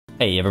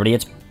Hey everybody,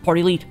 it's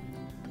Party Elite.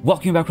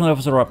 Welcome back to another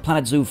episode of our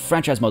Planet Zoo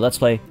franchise mode Let's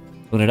Play.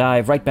 We're gonna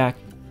dive right back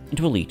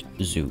into Elite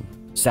Zoo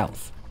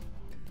South.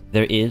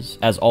 There is,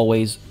 as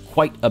always,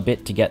 quite a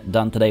bit to get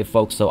done today,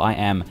 folks, so I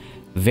am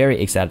very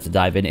excited to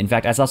dive in. In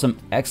fact, I saw some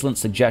excellent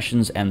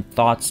suggestions and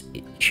thoughts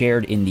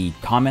shared in the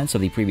comments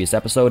of the previous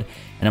episode,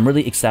 and I'm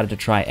really excited to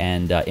try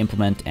and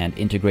implement and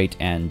integrate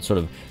and sort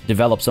of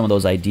develop some of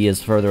those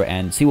ideas further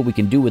and see what we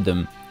can do with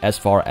them as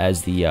far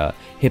as the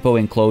hippo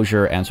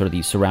enclosure and sort of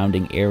the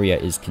surrounding area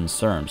is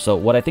concerned. So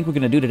what I think we're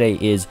going to do today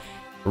is,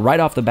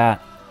 right off the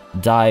bat,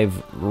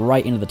 dive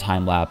right into the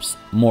time lapse,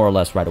 more or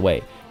less right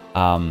away.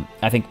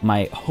 I think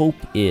my hope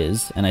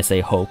is, and I say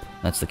hope,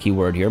 that's the key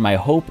word here, my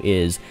hope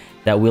is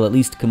that we'll at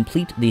least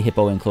complete the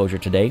hippo enclosure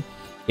today.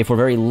 If we're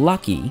very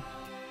lucky,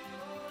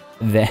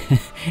 then,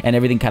 and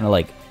everything kind of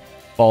like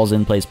falls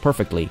in place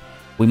perfectly,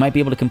 we might be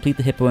able to complete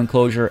the hippo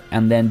enclosure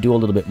and then do a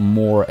little bit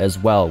more as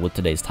well with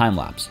today's time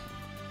lapse.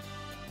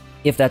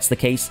 If that's the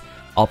case,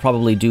 I'll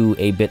probably do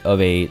a bit of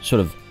a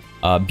sort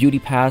of beauty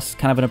pass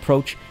kind of an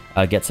approach,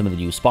 get some of the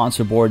new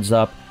sponsor boards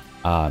up,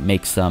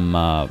 make some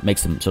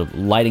sort of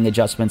lighting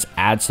adjustments,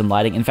 add some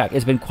lighting. In fact,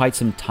 it's been quite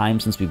some time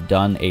since we've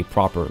done a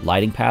proper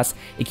lighting pass.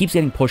 It keeps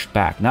getting pushed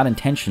back, not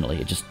intentionally.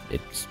 It's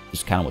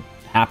just kind of what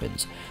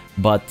happens.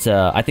 But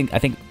I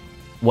think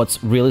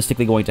what's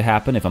realistically going to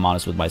happen, if I'm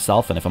honest with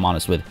myself and if I'm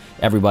honest with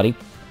everybody,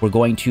 we're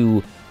going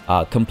to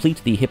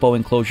complete the hippo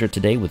enclosure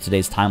today with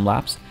today's time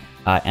lapse,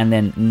 and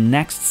then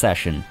next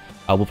session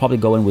we'll probably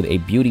go in with a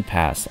beauty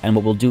pass. And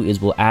what we'll do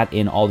is we'll add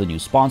in all the new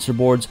sponsor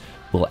boards.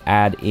 We'll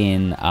add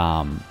in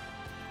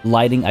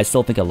lighting. I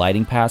still think a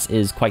lighting pass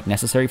is quite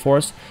necessary for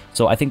us,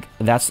 so I think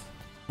that's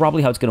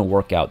probably how it's going to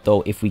work out.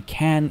 Though if we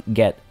can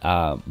get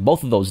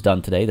both of those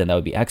done today, then that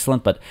would be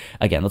excellent. But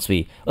again, let's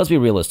be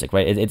realistic,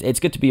 right? It's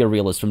good to be a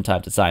realist from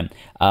time to time.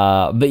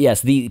 But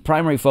yes, the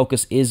primary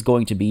focus is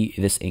going to be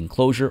this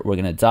enclosure. We're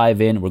going to dive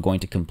in. We're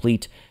going to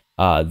complete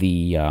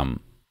the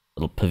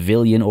little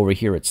pavilion over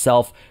here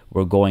itself.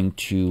 We're going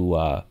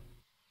to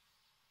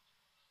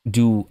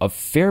do a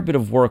fair bit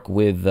of work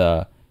with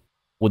the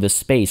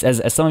space,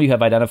 as some of you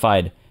have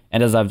identified,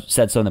 and as I've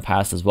said so in the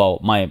past as well.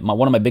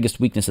 One of my biggest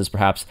weaknesses,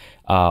 perhaps,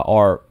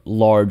 are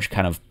large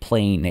kind of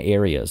plain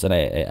areas, and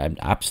I'm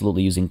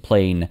absolutely using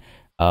plain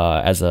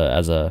as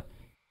a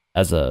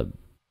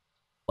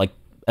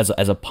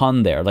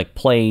pun there, like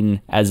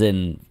plain as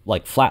in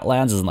like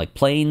flatlands, as in like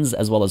plains,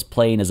 as well as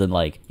plain as in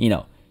like, you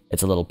know,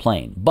 it's a little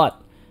plain.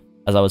 But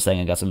as I was saying,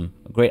 I got some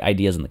great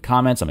ideas in the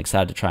comments. I'm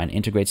excited to try and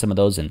integrate some of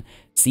those and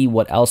see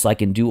what else I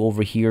can do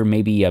over here.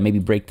 Maybe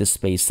break this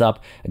space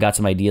up. I got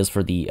some ideas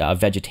for the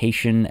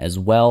vegetation as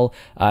well,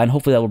 and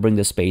hopefully that will bring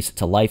this space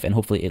to life, and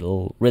hopefully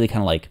it'll really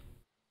kind of like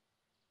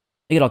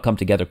make it all come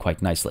together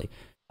quite nicely.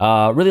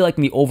 Really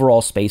liking the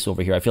overall space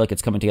over here. I feel like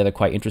it's coming together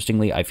quite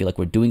interestingly. I feel like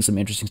we're doing some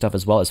interesting stuff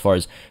as well as far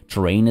as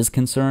terrain is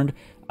concerned,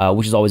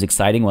 which is always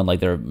exciting when like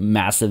there are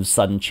massive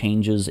sudden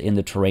changes in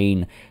the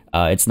terrain.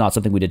 It's not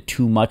something we did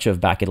too much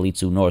of back at Elite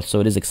Zoo North, so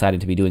it is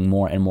exciting to be doing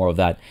more and more of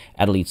that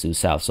at Elite Zoo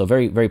South. So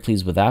very, very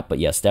pleased with that. But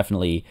yes,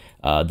 definitely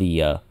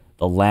the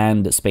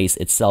land space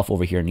itself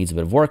over here needs a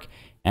bit of work.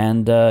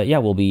 And yeah,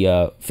 we'll be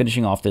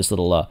finishing off this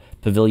little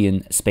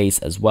pavilion space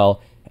as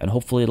well. And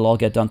hopefully it'll all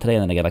get done today.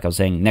 And then again, like I was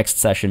saying, next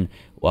session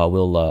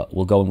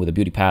we'll go in with a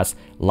beauty pass,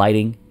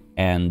 lighting,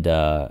 and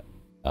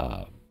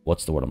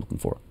what's the word I'm looking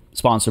for?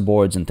 Sponsor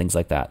boards and things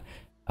like that.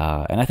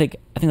 And I think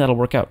that'll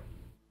work out.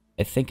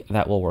 I think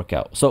that will work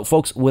out. So,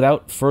 folks,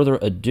 without further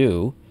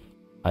ado,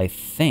 I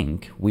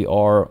think we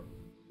are.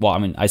 Well, I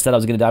mean, I said I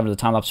was going to dive into the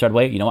time lapse straight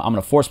away. You know what? I'm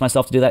going to force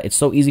myself to do that. It's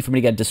so easy for me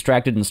to get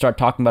distracted and start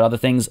talking about other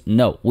things.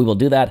 No, we will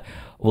do that.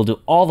 We'll do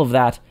all of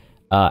that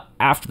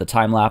after the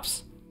time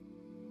lapse.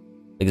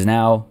 Because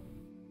now,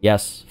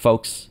 yes,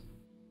 folks,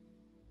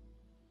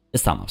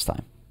 it's time lapse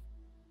time.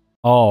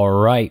 All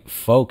right,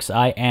 folks,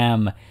 I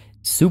am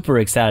super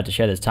excited to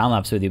share this time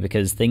lapse with you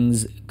because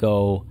things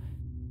go,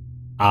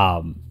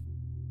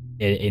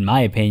 in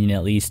my opinion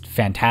at least,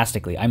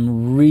 fantastically.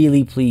 I'm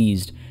really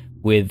pleased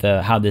with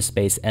how this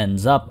space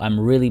ends up. I'm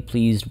really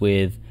pleased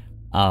with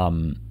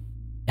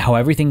how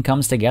everything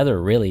comes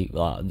together. Really,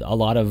 a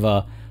lot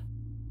of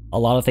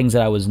things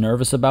that I was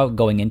nervous about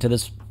going into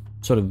this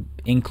sort of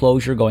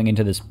enclosure, going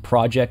into this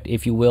project,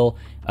 if you will,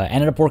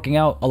 ended up working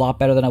out a lot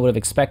better than I would have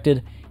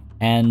expected.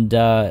 And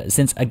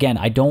since, again,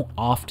 I don't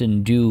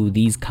often do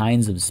these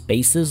kinds of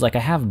spaces, like I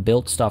have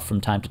built stuff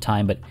from time to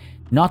time, but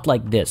not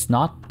like this,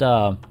 not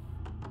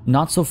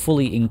so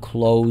fully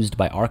enclosed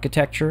by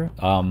architecture.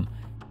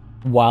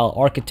 While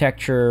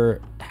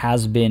architecture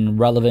has been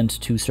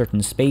relevant to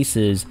certain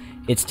spaces,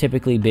 it's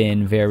typically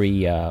been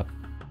very,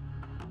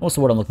 what's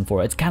the word I'm looking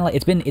for? It's kind of like,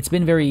 it's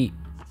been very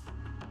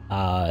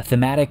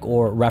thematic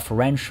or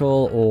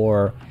referential,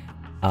 or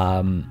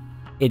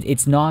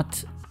it's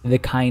not the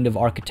kind of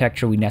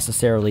architecture we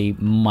necessarily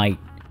might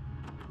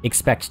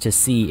expect to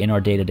see in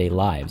our day-to-day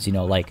lives. You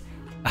know, like,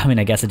 I mean,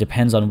 I guess it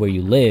depends on where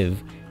you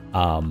live,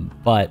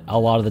 but a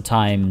lot of the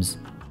times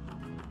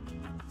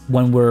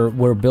when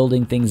we're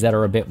building things that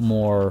are a bit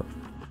more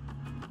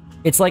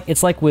It's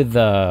like with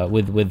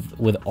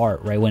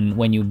art, right?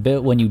 When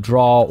you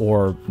draw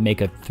or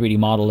make a 3D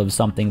model of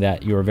something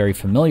that you're very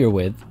familiar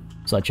with,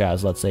 such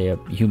as, let's say, a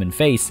human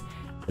face,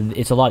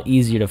 it's a lot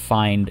easier to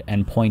find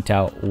and point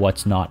out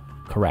what's not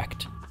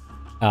correct,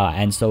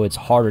 and so it's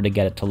harder to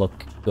get it to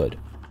look good.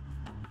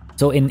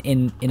 So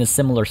in a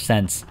similar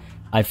sense,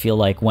 I feel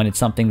like when it's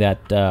something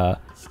that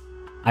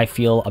I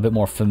feel a bit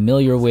more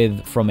familiar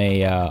with, from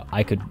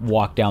I could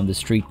walk down the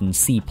street and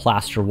see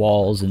plaster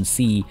walls and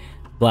see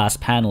glass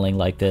paneling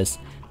like this,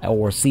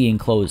 or see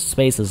enclosed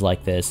spaces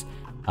like this,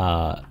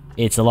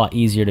 it's a lot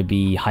easier to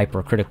be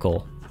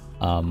hypercritical.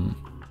 I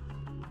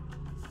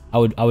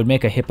would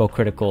make a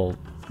hypocritical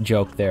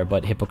joke there,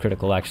 but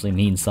hypocritical actually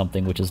means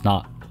something which is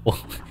not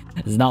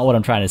is not what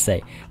I'm trying to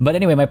say. But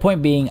anyway, my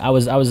point being, I'm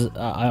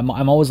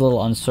always a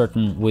little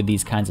uncertain with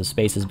these kinds of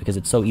spaces because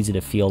it's so easy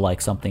to feel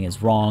like something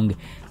is wrong,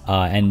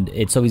 and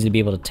it's so easy to be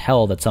able to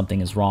tell that something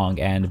is wrong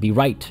and be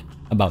right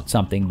about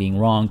something being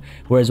wrong.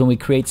 Whereas when we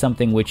create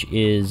something which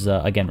is,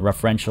 again,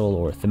 referential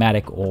or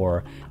thematic,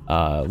 or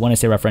when I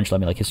say referential, I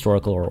mean like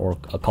historical or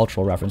a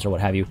cultural reference or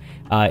what have you,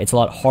 it's a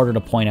lot harder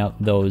to point out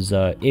those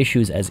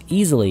issues as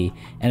easily,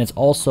 and it's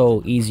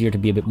also easier to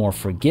be a bit more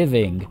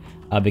forgiving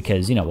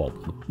because, you know,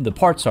 well, the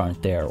parts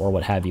aren't there or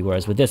what have you.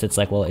 Whereas with this, it's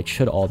like, well, it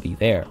should all be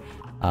there.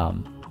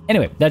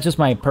 Anyway, that's just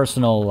my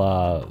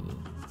personal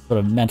sort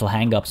of mental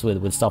hang-ups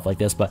with stuff like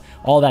this. But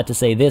all that to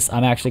say this,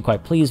 I'm actually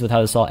quite pleased with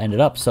how this all ended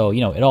up. So,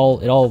 you know, it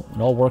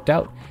all worked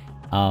out.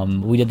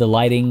 We did the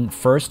lighting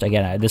first.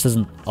 Again, this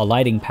isn't a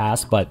lighting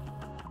pass, but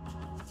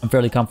I'm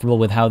fairly comfortable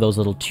with how those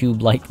little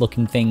tube light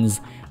looking things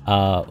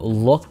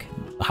look,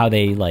 how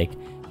they like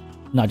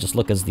not just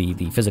look as the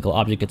physical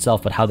object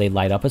itself, but how they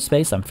light up a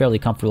space. I'm fairly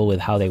comfortable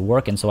with how they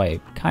work, and so I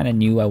kind of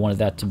knew I wanted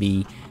that to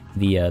be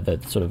the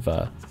sort of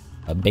a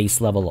base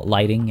level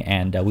lighting,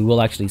 and we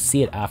will actually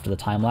see it after the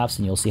time lapse,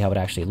 and you'll see how it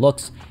actually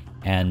looks.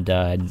 And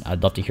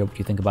I'd love to hear what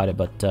you think about it,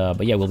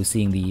 but yeah, we'll be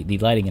seeing the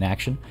lighting in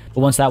action.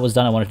 But once that was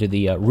done, I wanted to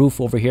do the roof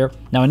over here.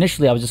 Now,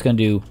 initially, I was just going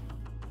to do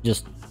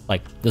just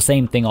like the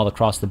same thing all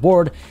across the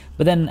board,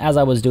 but then as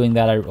I was doing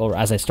that, or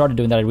as I started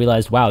doing that, I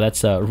realized, wow,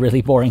 that's a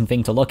really boring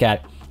thing to look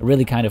at,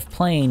 really kind of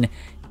plain,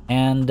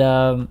 and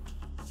kind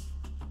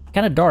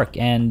of dark,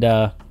 and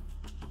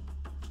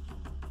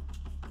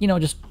you know,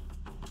 just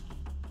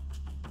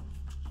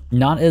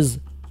not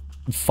as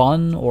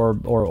fun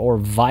or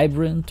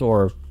vibrant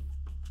or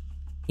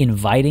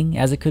inviting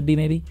as it could be,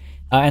 maybe.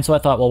 And so I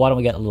thought, well, why don't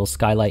we get a little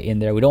skylight in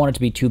there? We don't want it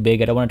to be too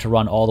big. I don't want it to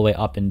run all the way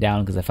up and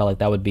down, because I felt like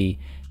that would be...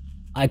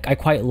 I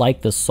quite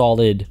like the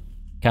solid,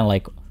 kind of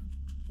like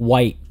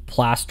white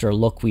plaster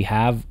look we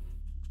have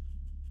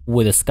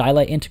with a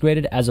skylight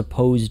integrated, as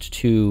opposed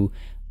to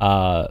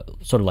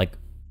sort of like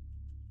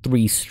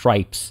 3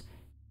 stripes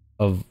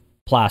of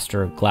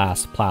plaster,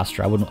 glass,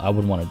 plaster. I wouldn't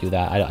want to do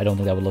that. I don't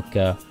think that would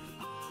look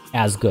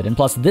as good. And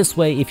plus, this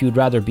way, if you'd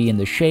rather be in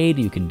the shade,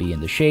 you can be in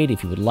the shade.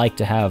 If you would like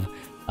to have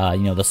you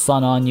know, the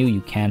sun on you,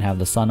 you can have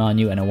the sun on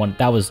you. And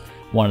that was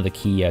one of the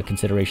key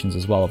considerations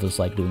as well, of just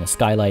like doing a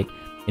skylight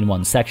in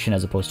one section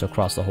as opposed to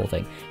across the whole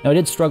thing. Now, I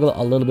did struggle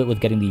a little bit with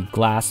getting the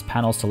glass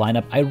panels to line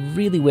up. I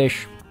really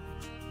wish,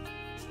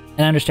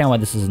 and I understand why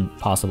this isn't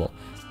possible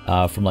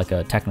from like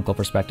a technical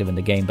perspective in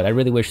the game, but I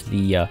really wish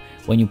the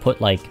when you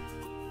put like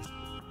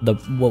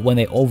when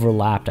they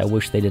overlapped, I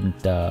wish they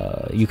didn't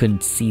you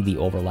couldn't see the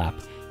overlap,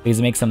 because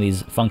it makes some of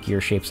these funkier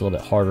shapes a little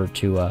bit harder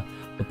to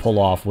pull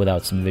off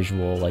without some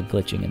visual like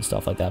glitching and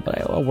stuff like that.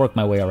 But I'll work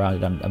my way around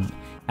it. I'm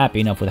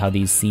happy enough with how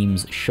these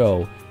seams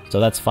show, so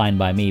that's fine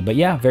by me. But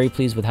yeah, very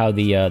pleased with how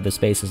the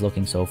space is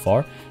looking so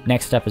far.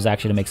 Next step is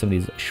actually to make some of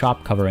these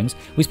shop coverings.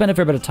 We spent a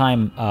fair bit of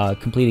time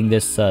completing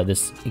this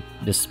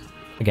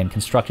again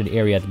constructed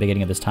area at the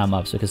beginning of this time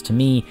lapse, because to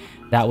me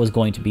that was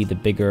going to be the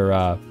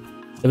bigger.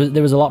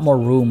 There was a lot more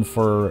room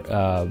for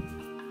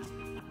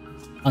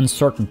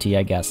uncertainty,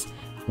 I guess,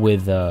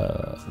 with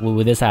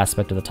this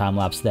aspect of the time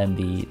lapse than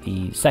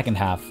the second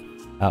half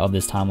of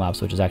this time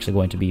lapse, which is actually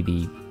going to be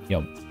the,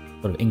 you know,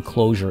 sort of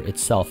enclosure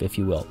itself, if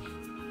you will.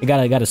 I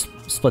gotta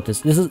split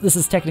this. This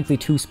is technically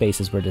 2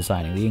 spaces we're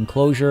designing: the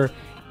enclosure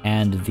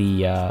and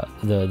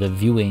the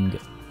viewing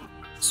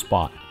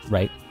spot,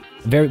 right?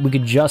 We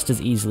could just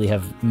as easily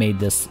have made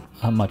this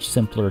a much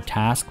simpler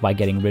task by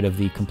getting rid of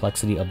the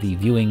complexity of the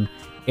viewing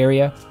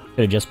area.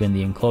 Could have just been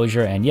the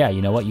enclosure, and yeah,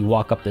 you know what? You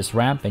walk up this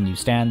ramp and you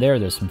stand there.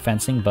 There's some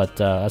fencing, but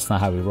that's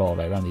not how we roll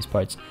right around these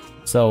parts.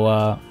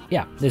 So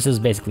yeah, this is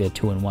basically a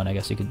 2-in-1. I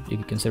guess you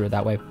could consider it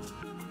that way.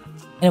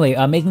 Anyway,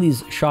 making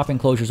these shop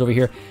enclosures over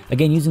here,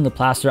 again, using the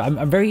plaster.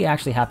 I'm very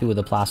actually happy with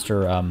the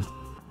plaster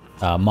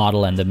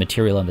model and the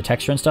material and the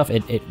texture and stuff.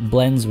 It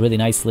blends really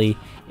nicely.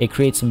 It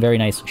creates some very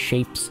nice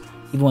shapes,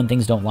 even when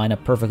things don't line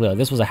up perfectly. Like,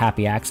 this was a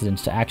happy accident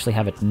to actually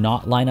have it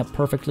not line up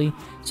perfectly,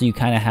 so you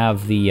kind of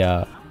have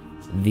the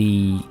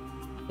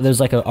there's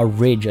like a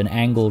ridge, an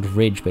angled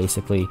ridge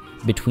basically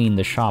between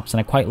the shops, and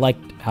I quite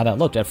liked how that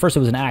looked. At first it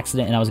was an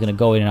accident, and I was going to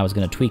go in and I was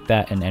going to tweak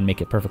that and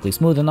make it perfectly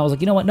smooth, and I was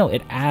like, you know what, no,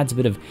 it adds a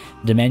bit of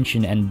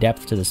dimension and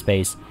depth to the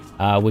space,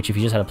 which if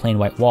you just had a plain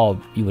white wall,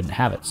 you wouldn't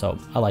have it, so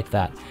I like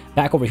that.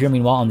 Back over here,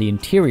 meanwhile, on the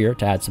interior,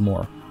 to add some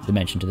more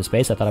dimension to the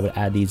space, I thought I would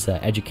add these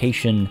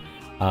education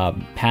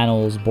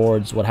panels,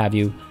 boards, what have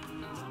you.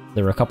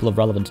 There were a couple of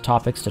relevant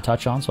topics to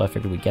touch on, so I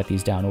figured we'd get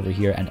these down over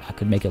here, and I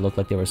could make it look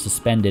like they were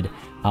suspended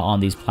on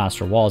these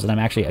plaster walls. And I'm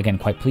actually, again,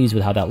 quite pleased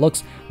with how that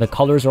looks. The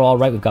colors are all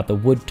right. We've got the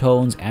wood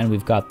tones, and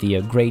we've got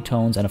the gray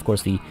tones, and of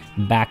course the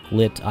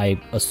backlit,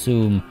 I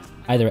assume,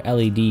 either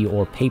LED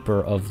or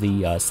paper of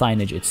the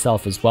signage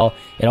itself as well.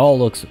 It all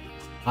looks,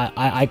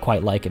 I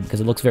quite like it,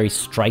 because it looks very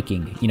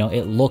striking. You know,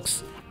 it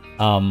looks,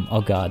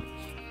 oh god.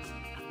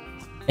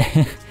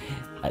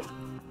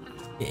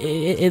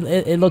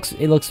 It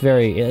looks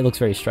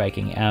very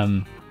striking. I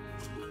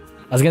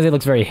was gonna say it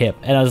looks very hip,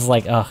 and I was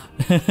like, ugh.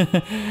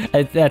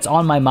 That's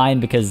on my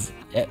mind because,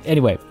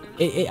 anyway,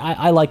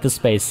 I like the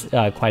space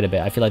quite a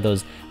bit. I feel like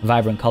those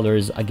vibrant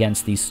colors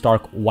against the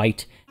stark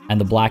white and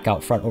the black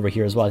out front over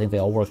here as well, I think they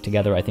all work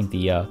together. I think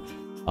the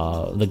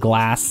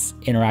glass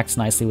interacts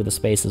nicely with the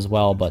space as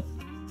well, but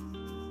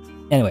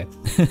anyway,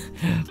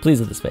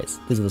 pleased with the space.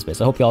 Pleased with the space.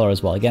 I hope y'all are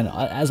as well. Again,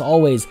 as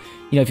always,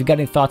 you know, if you've got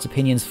any thoughts,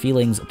 opinions,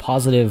 feelings,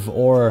 positive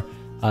or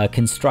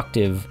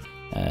constructive,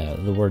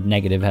 the word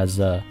negative has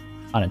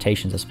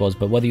connotations, I suppose,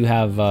 but whether you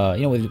have,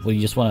 you know, whether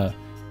you just want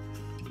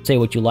to say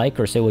what you like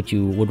or say what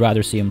you would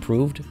rather see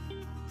improved,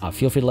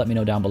 feel free to let me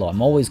know down below.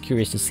 I'm always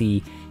curious to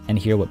see and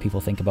hear what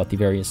people think about the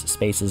various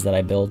spaces that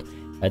I build.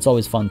 It's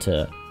always fun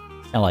to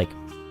kind of like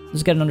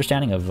just get an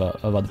understanding of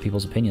other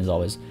people's opinions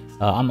always.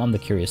 I'm the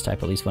curious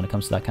type, at least when it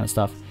comes to that kind of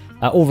stuff.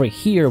 Over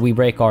here, we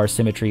break our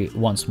symmetry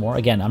once more.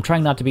 Again, I'm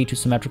trying not to be too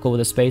symmetrical with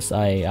this space.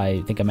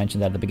 I think I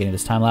mentioned that at the beginning of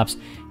this time lapse,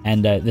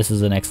 and this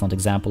is an excellent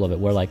example of it,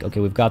 where like, okay,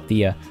 we've got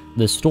the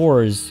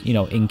stores, you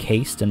know,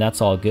 encased, and that's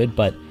all good,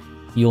 but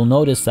you'll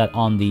notice that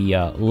on the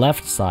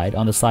left side,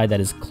 on the side that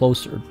is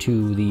closer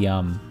to the,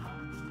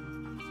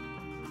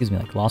 excuse me,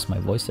 like lost my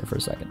voice there for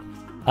a second.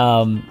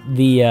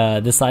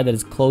 The side that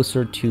is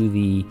closer to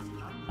the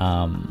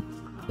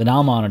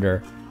null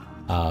monitor,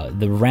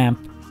 the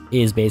ramp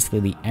is basically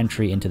the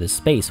entry into the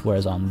space,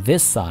 whereas on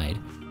this side,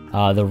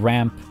 the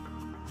ramp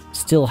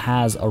still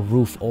has a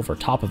roof over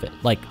top of it.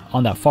 Like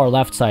on that far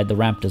left side, the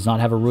ramp does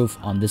not have a roof.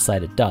 On this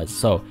side, it does.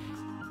 So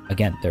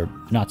again, they're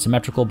not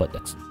symmetrical, but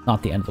that's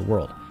not the end of the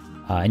world.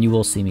 And you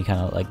will see me kind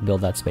of like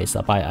build that space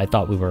up. I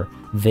thought we were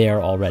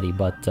there already,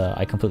 but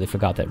I completely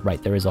forgot that,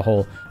 right, there is a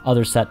whole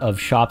other set of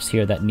shops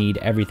here that need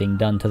everything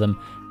done to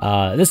them.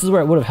 This is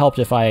where it would have helped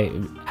if I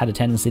had a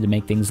tendency to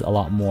make things a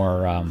lot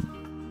more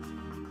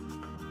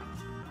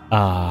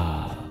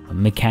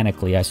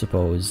mechanically, I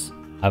suppose.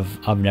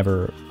 I've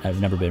never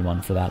been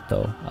one for that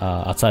though.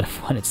 Outside of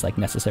when it's like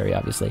necessary,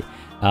 obviously.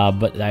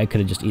 But I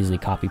could have just easily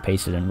copy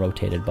pasted and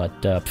rotated.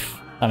 But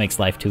that makes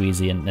life too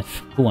easy. And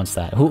who wants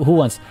that? Who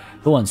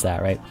wants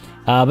that, right?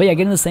 But yeah,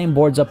 getting the same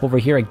boards up over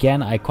here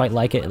again. I quite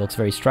like it. It looks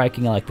very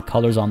striking. I like the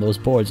colors on those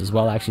boards as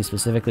well. Actually,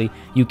 specifically,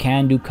 you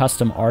can do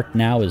custom art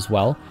now as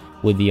well,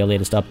 with the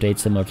latest updates,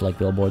 similar to like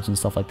billboards and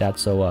stuff like that.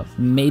 So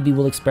maybe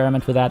we'll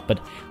experiment with that. But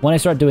when I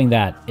start doing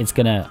that, it's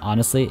gonna,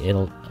 honestly,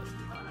 it'll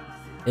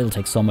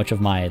take so much of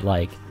my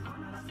like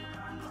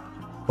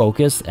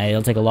focus, and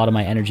it'll take a lot of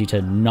my energy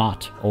to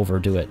not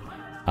overdo it.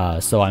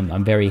 So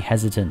I'm very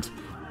hesitant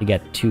to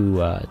get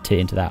too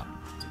into that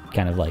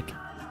kind of like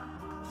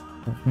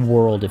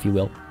world, if you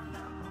will.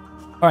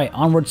 All right,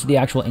 onwards to the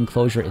actual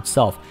enclosure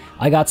itself.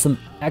 I got some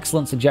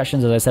excellent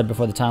suggestions, as I said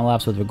before the time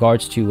lapse, with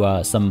regards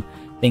to some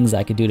things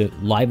I could do to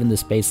liven the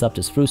space up,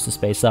 to spruce the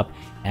space up,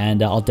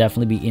 and I'll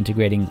definitely be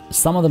integrating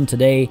some of them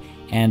today,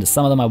 and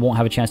some of them I won't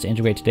have a chance to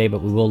integrate today,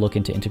 but we will look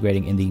into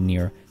integrating in the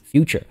near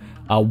future.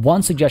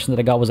 One suggestion that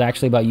I got was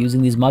actually about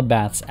using these mud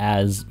baths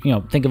as, you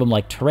know, think of them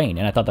like terrain,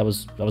 and I thought that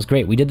was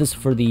great. We did this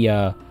for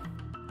the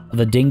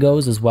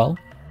dingoes as well,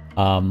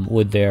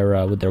 with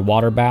their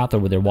water bath, or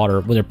with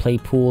their play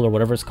pool, or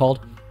whatever it's called,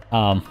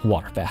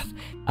 water bath.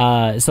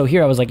 So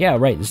here I was like, yeah,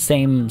 right, the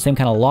same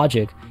kind of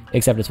logic,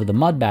 except it's with the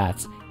mud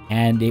baths.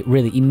 And it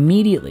really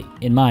immediately,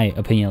 in my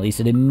opinion at least,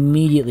 it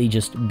immediately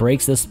just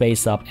breaks this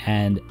space up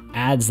and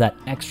adds that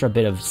extra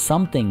bit of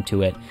something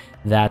to it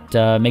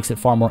that makes it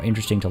far more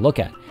interesting to look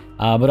at.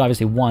 But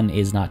obviously one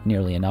is not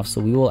nearly enough,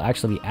 so we will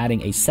actually be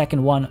adding a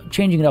second one,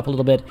 changing it up a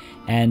little bit,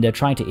 and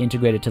trying to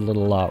integrate it to the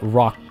little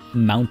rock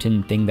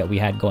mountain thing that we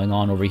had going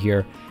on over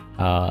here.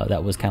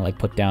 That was kind of like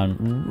put down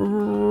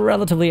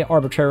relatively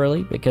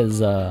arbitrarily,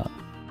 because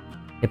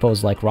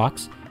hippos like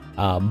rocks.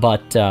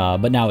 But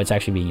now it's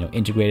actually being, you know,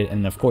 integrated,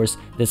 and of course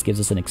this gives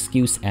us an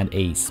excuse and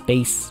a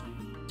space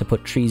to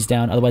put trees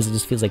down. Otherwise it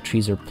just feels like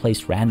trees are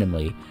placed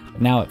randomly.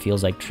 But now it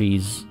feels like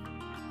trees,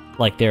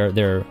 like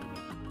they're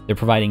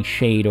providing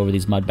shade over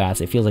these mud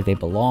baths. It feels like they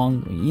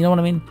belong. You know what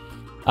I mean?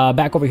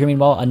 Back over here,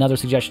 meanwhile, another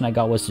suggestion I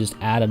got was to just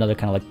add another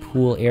kind of like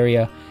pool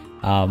area,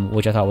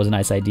 which I thought was a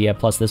nice idea.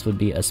 Plus this would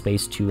be a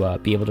space to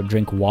be able to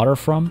drink water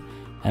from.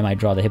 I might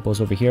draw the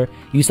hippos over here.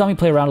 You saw me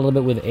play around a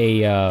little bit with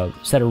a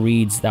set of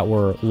reeds that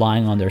were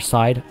lying on their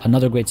side.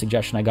 Another great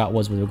suggestion I got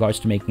was with regards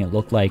to making it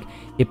look like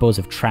hippos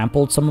have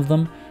trampled some of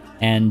them.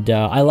 And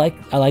I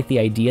like the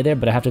idea there,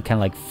 but I have to kind of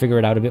like figure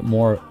it out a bit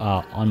more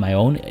on my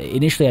own.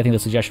 Initially, I think the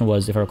suggestion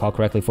was, if I recall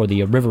correctly, for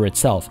the river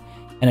itself.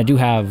 And I do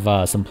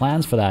have some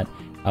plans for that,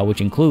 which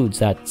includes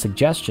that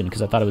suggestion,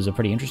 because I thought it was a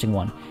pretty interesting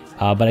one.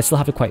 But I still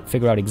have to quite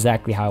figure out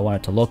exactly how I want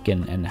it to look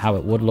and how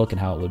it would look and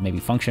how it would maybe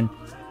function.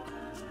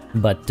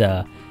 But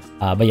yeah,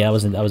 that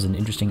was an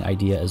interesting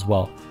idea as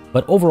well.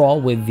 But overall,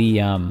 with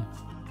the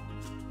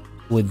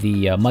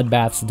mud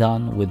baths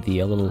done, with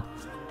the little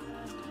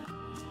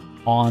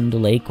pond,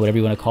 lake, whatever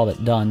you want to call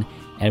it, done,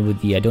 and with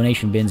the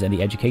donation bins and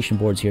the education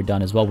boards here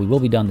done as well, we will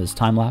be done this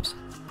time lapse.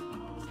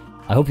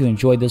 I hope you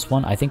enjoyed this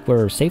one. I think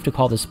we're safe to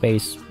call this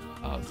space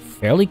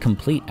fairly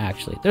complete,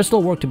 actually. There's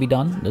still work to be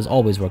done. There's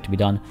always work to be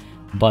done.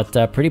 But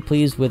pretty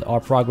pleased with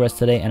our progress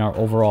today and our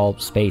overall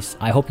space.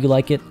 I hope you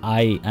like it.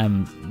 I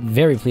am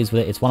very pleased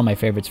with it. It's one of my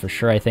favorites for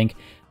sure, I think.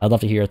 I'd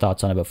love to hear your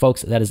thoughts on it. But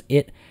folks, that is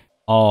it.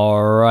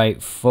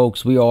 Alright,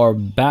 folks, we are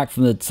back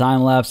from the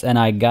time-lapse, and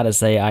I gotta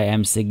say, I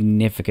am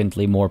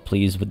significantly more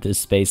pleased with this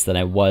space than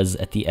I was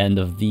at the end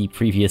of the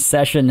previous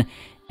session,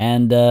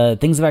 and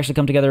things have actually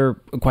come together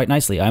quite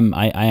nicely. I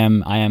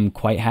am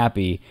quite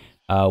happy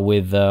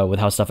with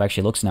how stuff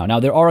actually looks now. Now,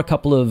 there are a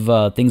couple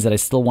of things that I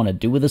still want to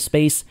do with the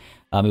space.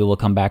 Maybe we'll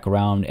come back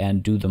around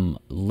and do them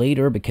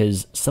later,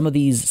 because some of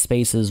these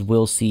spaces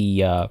will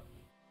see...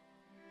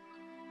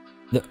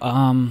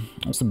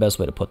 what's the best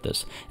way to put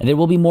this? And there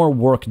will be more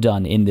work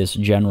done in this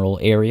general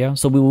area,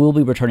 so we will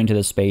be returning to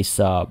this space,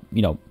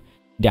 you know,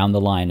 down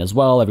the line as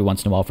well, every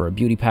once in a while for a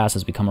beauty pass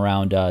as we come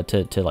around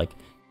to like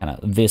kind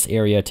of this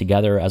area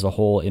together as a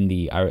whole in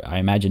the, I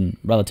imagine,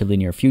 relatively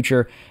near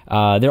future.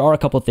 There are a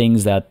couple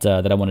things that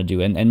I want to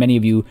do, and many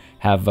of you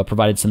have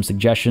provided some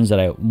suggestions that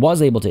I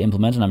was able to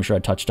implement, and I'm sure I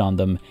touched on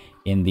them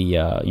in the you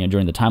know,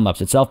 during the time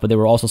lapse itself. But there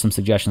were also some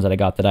suggestions that I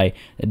got that I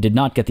did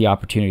not get the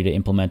opportunity to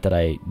implement that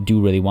I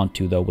do really want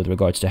to, though, with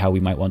regards to how we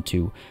might want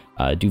to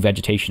do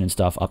vegetation and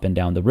stuff up and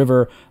down the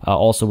river.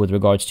 Also with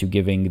regards to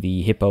giving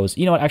the hippos,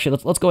 you know what, actually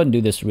let's go ahead and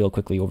do this real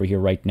quickly over here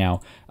right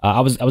now.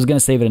 I was gonna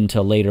save it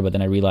until later, but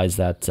then I realized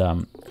that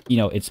you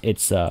know,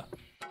 it's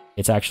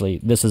actually,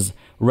 this is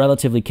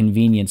relatively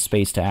convenient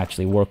space to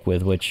actually work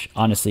with, which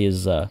honestly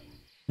is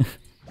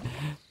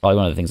probably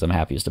one of the things I'm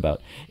happiest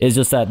about. Is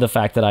just that the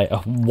fact that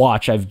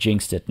I've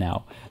jinxed it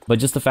now, but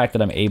just the fact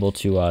that I'm able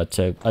to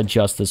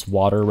adjust this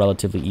water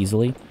relatively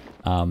easily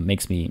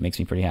makes me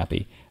pretty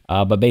happy.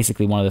 But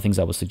basically, one of the things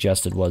that was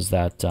suggested was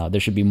that there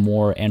should be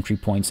more entry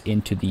points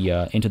into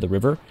the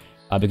river,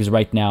 because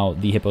right now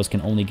the hippos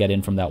can only get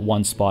in from that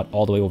one spot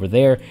all the way over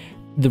there.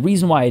 The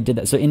reason why I did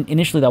that, so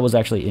initially that was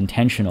actually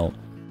intentional,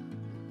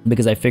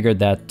 because I figured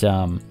that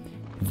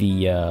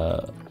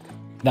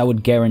that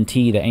would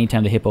guarantee that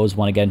anytime the hippos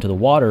want to get into the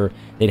water,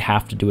 they'd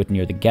have to do it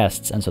near the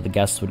guests, and so the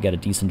guests would get a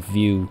decent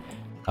view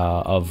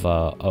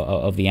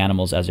of the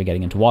animals as they're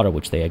getting into water,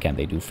 which they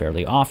do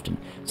fairly often.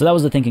 So that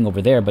was the thinking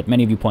over there, but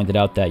many of you pointed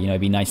out that, you know,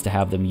 it'd be nice to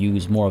have them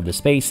use more of the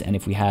space, and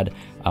if we had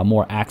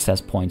more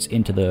access points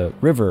into the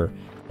river,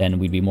 then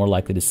we'd be more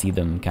likely to see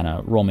them kind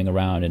of roaming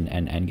around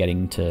and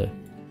getting to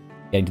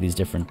these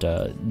different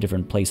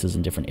places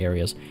and different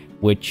areas,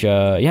 which,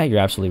 yeah, you're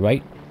absolutely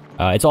right.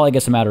 It's all, I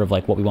guess, a matter of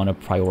like what we want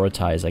to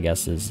prioritize, I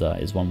guess,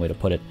 is one way to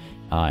put it.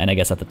 And I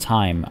guess at the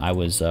time I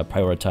was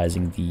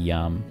prioritizing the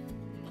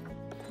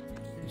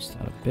just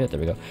out a bit. There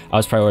we go. I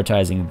was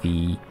prioritizing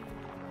the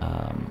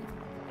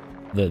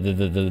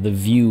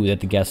view that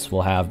the guests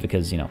will have,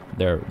 because, you know,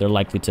 they're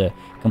likely to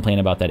complain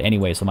about that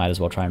anyway. So might as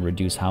well try and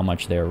reduce how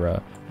much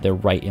they're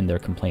right in their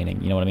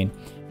complaining. You know what I mean?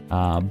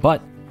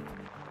 But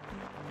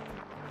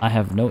I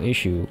have no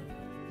issue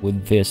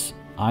with this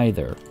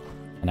either.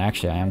 And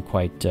actually, I am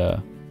quite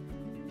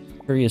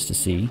curious to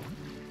see.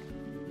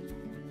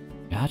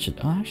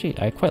 Actually,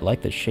 I quite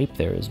like the shape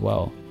there as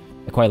well.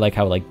 I quite like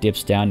how it like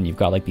dips down and you've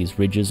got like these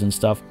ridges and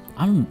stuff.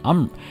 I'm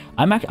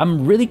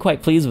really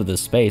quite pleased with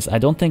this space. I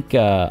don't think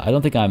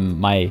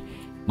my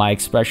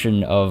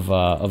expression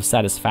of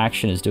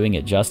satisfaction is doing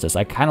it justice.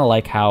 I kind of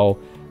like how,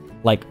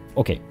 like,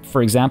 okay,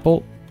 for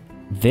example,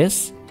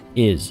 this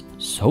is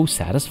so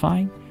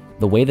satisfying.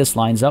 The way this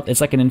lines up,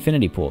 it's like an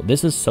infinity pool.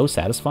 This is so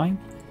satisfying.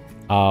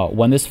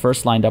 When this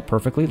first lined up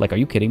perfectly, like, are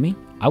you kidding me?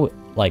 I would,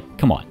 like,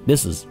 come on,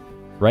 this is,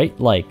 right?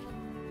 Like,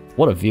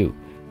 what a view.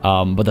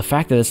 But the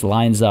fact that this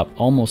lines up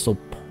almost so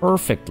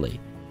perfectly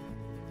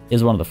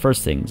is one of the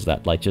first things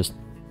that, like, just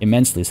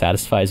immensely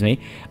satisfies me.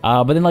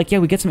 But then, like, yeah,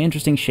 we get some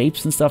interesting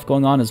shapes and stuff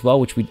going on as well,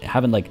 which we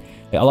haven't, like,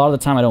 a lot of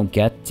the time I don't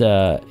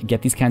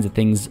get these kinds of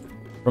things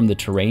from the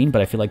terrain,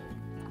 but I feel like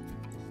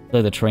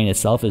the terrain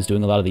itself is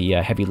doing a lot of the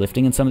heavy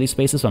lifting in some of these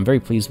spaces, so I'm very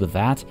pleased with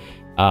that.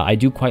 I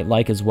do quite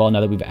like as well,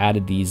 now that we've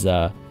added these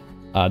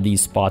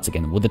spots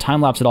again. With the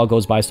time lapse, it all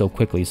goes by so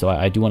quickly, so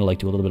I do want to like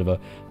do a little bit of a,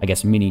 I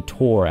guess, mini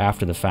tour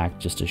after the fact,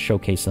 just to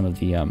showcase some of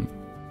the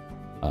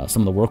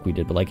some of the work we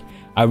did. But like,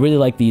 I really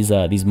like these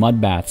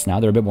mud baths now.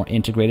 They're a bit more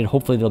integrated.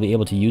 Hopefully they'll be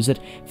able to use it.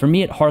 For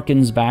me, it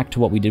harkens back to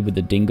what we did with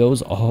the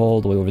dingoes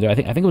all the way over there. I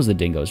think it was the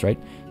dingoes, right?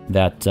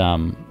 That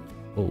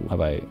oh,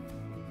 have I?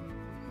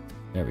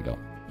 There we go.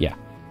 Yeah,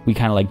 we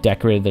kind of like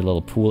decorated the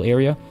little pool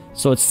area.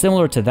 So it's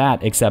similar to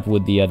that, except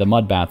with the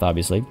mud bath,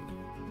 obviously.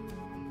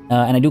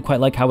 And I do quite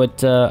like how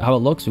it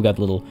looks. We've got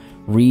little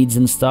reeds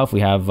and stuff. We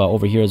have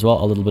over here as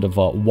well a little bit of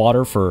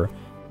water for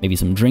maybe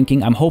some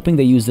drinking. I'm hoping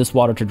they use this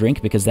water to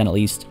drink, because then at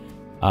least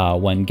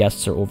when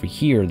guests are over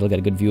here, they'll get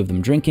a good view of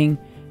them drinking,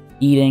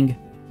 eating,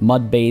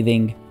 mud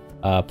bathing,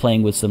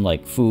 playing with some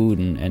like food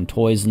and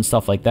toys and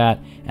stuff like that,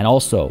 and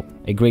also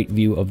a great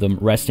view of them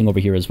resting over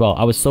here as well.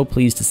 I was so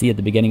pleased to see at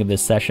the beginning of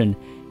this session,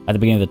 at the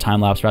beginning of the time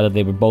lapse rather,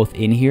 they were both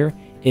in here.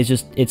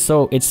 It's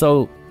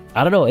so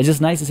I don't know, it's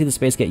just nice to see the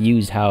space get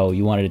used how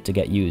you wanted it to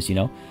get used, you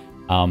know?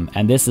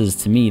 And this is,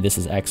 to me, this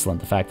is excellent.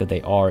 The fact that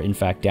they are, in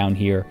fact, down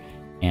here,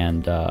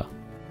 and the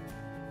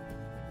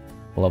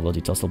level of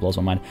detail still blows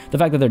my mind. The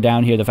fact that they're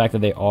down here, the fact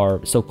that they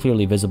are so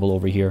clearly visible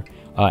over here.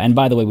 And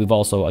by the way, we've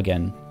also,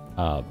 again,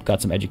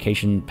 got some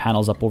education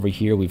panels up over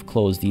here. We've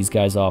closed these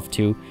guys off,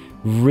 too.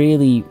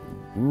 Really,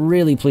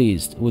 really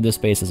pleased with this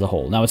space as a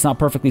whole. Now, it's not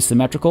perfectly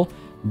symmetrical,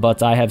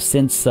 but I have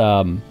since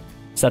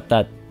set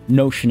that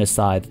notion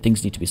aside that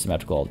things need to be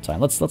symmetrical all the time.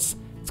 Let's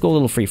go a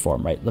little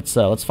freeform, right?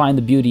 Let's find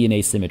the beauty in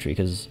asymmetry,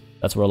 because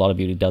that's where a lot of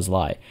beauty does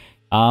lie.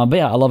 But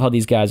yeah, I love how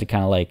these guys are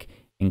kind of like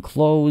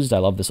enclosed. I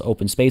love this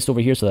open space over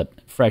here so that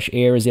fresh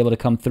air is able to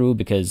come through,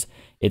 because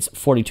it's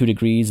 42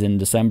 degrees in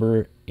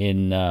December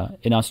in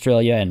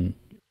Australia, and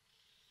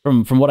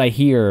from what I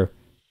hear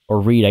or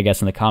read, I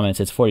guess, in the comments,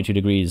 it's 42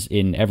 degrees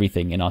in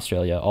everything in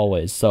Australia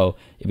always. So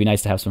it'd be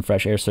nice to have some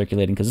fresh air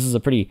circulating, because this is a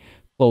pretty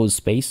closed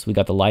space. We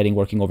got the lighting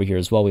working over here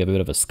as well. We have a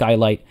bit of a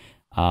skylight.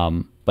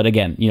 But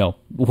again, you know,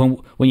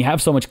 when you have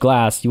so much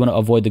glass, you want to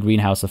avoid the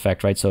greenhouse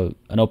effect, right? So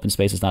an open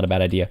space is not a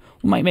bad idea.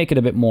 We might make it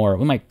a bit more.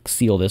 We might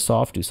seal this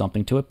off, do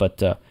something to it,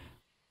 but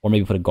or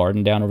maybe put a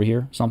garden down over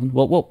here, something.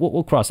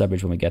 We'll cross that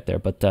bridge when we get there.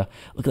 But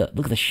look at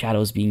the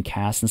shadows being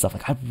cast and stuff.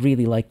 Like, I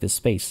really like this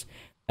space.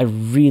 I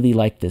really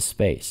like this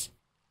space.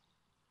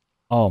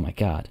 Oh my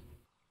god.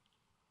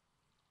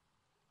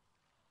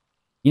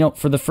 You know,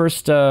 for the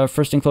first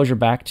enclosure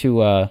back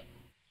to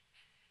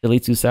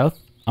Elite Zoo South,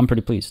 I'm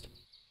pretty pleased.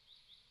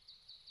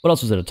 What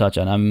else was there to touch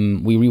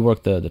on? We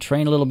reworked the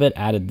train a little bit,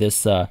 added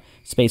this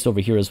space over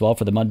here as well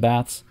for the mud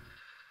baths.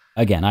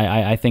 Again,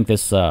 I think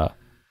this,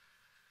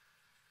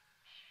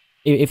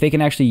 if they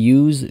can actually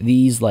use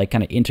these like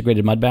kind of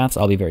integrated mud baths,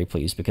 I'll be very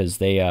pleased, because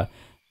they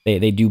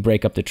do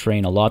break up the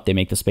terrain a lot. They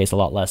make the space a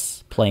lot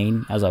less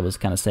plain, as I was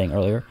kind of saying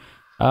earlier.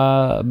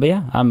 But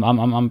yeah,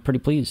 I'm pretty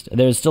pleased.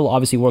 There's still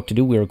obviously work to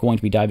do. We're going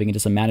to be diving into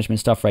some management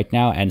stuff right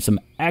now, and some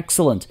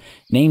excellent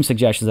name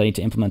suggestions I need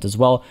to implement as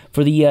well.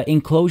 For the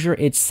enclosure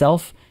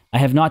itself, I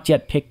have not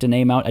yet picked a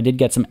name out. I did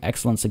get some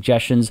excellent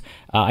suggestions.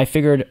 I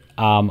figured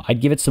I'd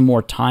give it some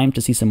more time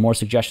to see some more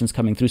suggestions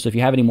coming through. So if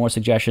you have any more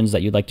suggestions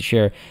that you'd like to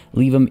share,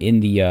 leave them in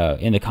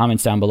the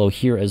comments down below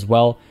here as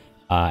well.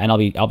 And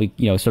I'll be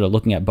you know, sort of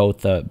looking at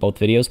both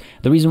videos.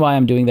 The reason why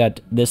I'm doing that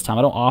this time,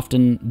 I don't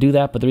often do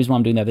that, but the reason why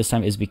I'm doing that this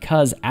time is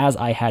because, as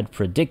I had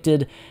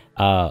predicted,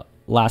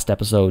 last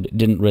episode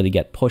didn't really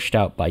get pushed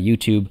out by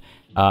YouTube.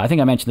 I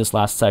think I mentioned this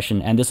last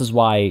session, and this is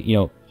why, you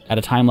know, at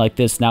a time like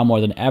this, now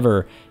more than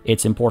ever,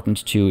 it's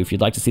important to, if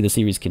you'd like to see the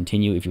series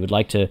continue, if you would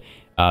like to,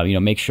 you know,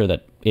 make sure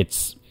that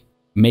it's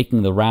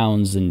making the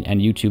rounds and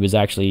YouTube is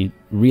actually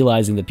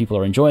realizing that people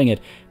are enjoying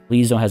it,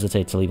 please don't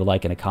hesitate to leave a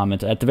like and a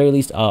comment. At the very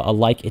least, a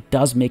like, it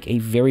does make a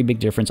very big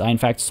difference. I, in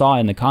fact, saw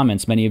in the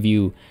comments, many of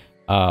you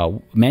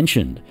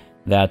mentioned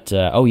that,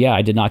 oh yeah,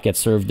 I did not get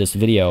served this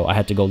video. I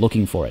had to go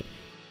looking for it.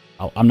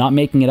 I'm not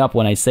making it up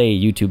when I say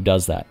YouTube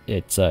does that.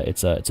 It's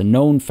a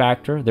known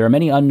factor. There are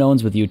many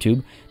unknowns with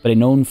YouTube, but a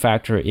known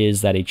factor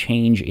is that a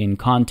change in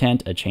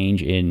content, a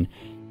change in,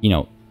 you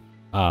know,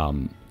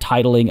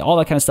 titling, all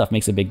that kind of stuff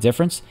makes a big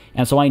difference.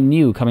 And so I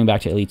knew coming back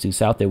to Elite Zoo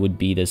South there would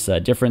be this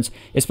difference,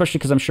 especially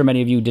because I'm sure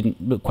many of you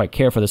didn't quite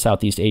care for the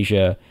Southeast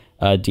Asia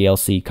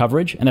DLC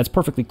coverage, and that's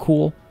perfectly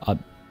cool.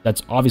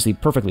 That's obviously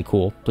perfectly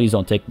cool. Please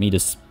don't take me to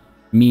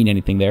mean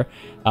anything there.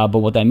 But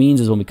what that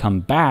means is when we come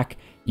back,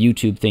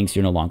 YouTube thinks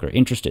you're no longer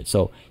interested.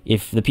 So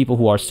if the people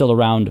who are still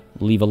around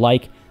leave a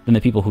like, then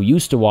the people who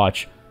used to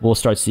watch will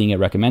start seeing it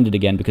recommended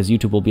again, because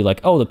YouTube will be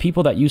like, oh, the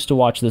people that used to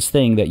watch this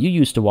thing that you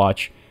used to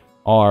watch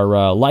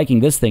are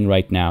liking this thing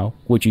right now,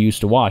 which you used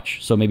to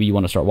watch, so maybe you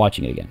want to start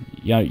watching it again.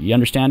 You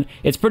understand?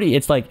 It's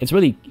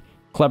really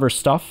clever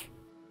stuff.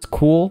 It's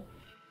cool,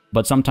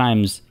 but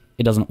sometimes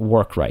it doesn't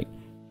work right,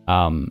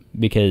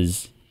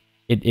 because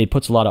it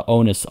puts a lot of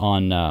onus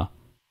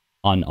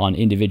on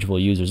individual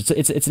users.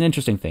 It's an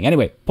interesting thing.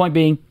 Anyway, point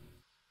being,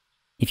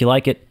 if you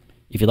like it,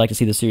 if you'd like to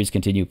see the series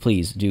continue,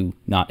 please do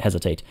not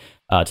hesitate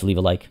to leave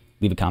a like,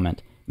 leave a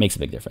comment. Makes a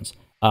big difference.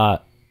 I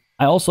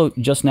also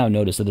just now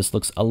noticed that this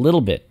looks a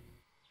little bit,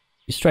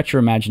 you stretch your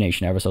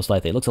imagination ever so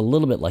slightly, it looks a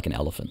little bit like an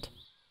elephant.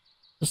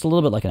 Just a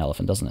little bit like an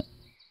elephant, doesn't it?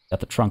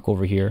 Got the trunk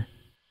over here.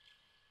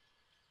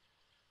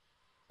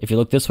 if you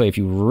look this way, if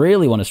you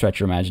really want to stretch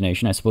your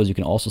imagination, I suppose you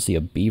can also see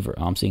a beaver.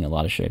 Oh, I'm seeing a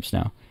lot of shapes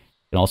now.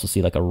 You can also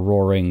see like a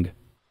roaring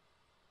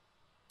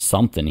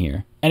something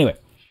here. Anyway,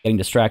 getting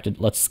distracted.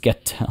 Let's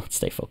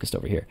stay focused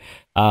over here.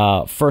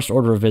 First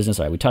order of business.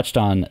 All right, we touched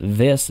on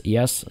this.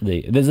 Yes,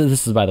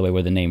 this is, by the way,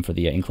 where the name for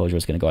the enclosure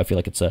is going to go. I feel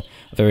like it's a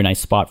very nice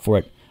spot for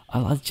it.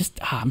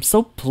 I'm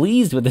so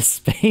pleased with this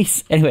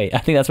space. Anyway, I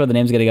think that's where the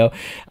name's going to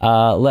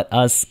go. Let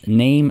us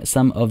name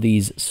some of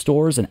these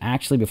stores. And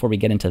actually, before we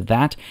get into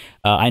that,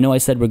 I know I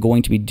said we're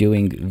going to be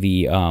doing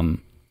the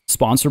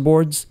sponsor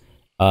boards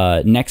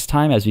next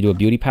time as we do a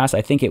beauty pass.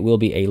 I think it will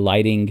be a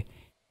lighting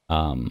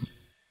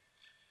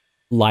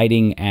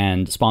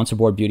and sponsor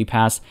board beauty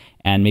pass,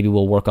 and maybe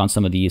we'll work on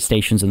some of the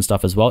stations and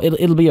stuff as well.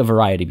 It'll be a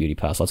variety beauty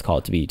pass. Let's call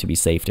it to be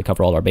safe, to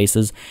cover all our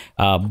bases.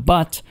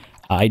 But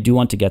I do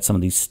want to get some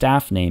of these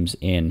staff names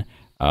in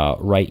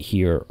right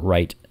here,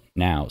 right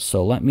now.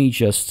 So let me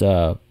just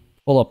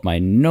pull up my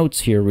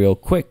notes here real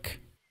quick.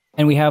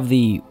 And we have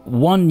the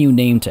one new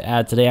name to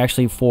add today,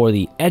 actually, for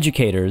the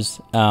educators.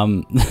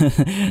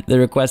 The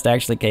request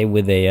actually came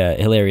with a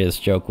hilarious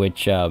joke,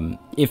 which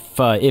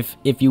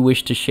if you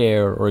wish to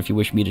share, or if you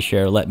wish me to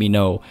share, let me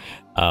know.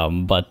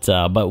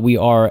 But we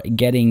are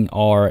getting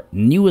our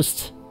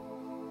newest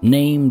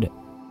named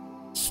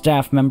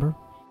staff member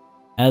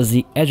as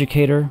the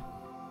educator.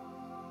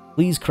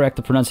 Please correct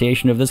the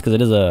pronunciation of this, because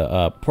it is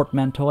a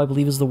portmanteau, I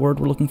believe is the word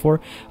we're looking for.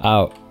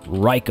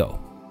 Raiko.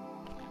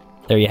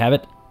 There you have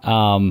it.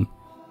 And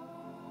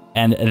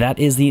that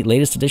is the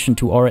latest addition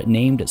to our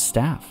named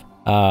staff.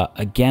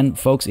 Again,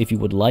 folks, if you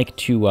would like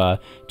to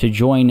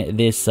join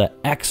this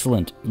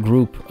excellent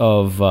group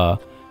of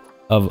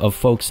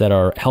folks that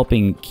are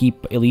helping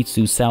keep Elite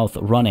Zoo South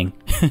running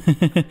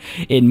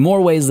in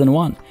more ways than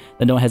one,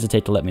 then don't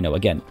hesitate to let me know.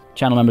 Again,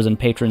 channel members and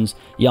patrons,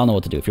 y'all know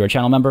what to do. If you're a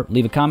channel member,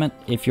 leave a comment.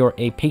 If you're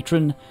a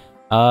patron,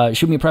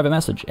 shoot me a private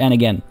message. And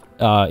again,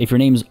 if your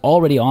name's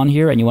already on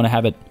here and you want to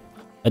have it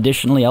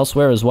additionally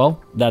elsewhere as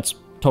well, that's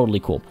totally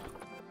cool.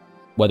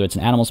 Whether it's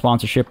an animal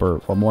sponsorship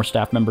or more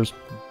staff members,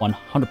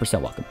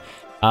 100% welcome.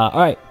 All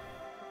right,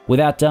 with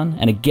that done,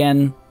 and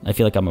again, I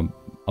feel like I'm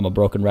a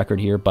broken record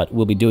here, but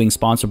we'll be doing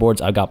sponsor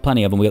boards. I've got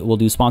plenty of them. We'll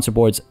do sponsor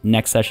boards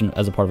next session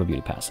as a part of a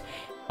beauty pass.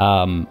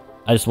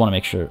 I just want to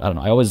make sure. I don't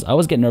know. I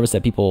always get nervous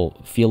that people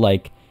feel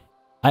like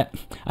I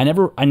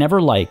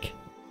never like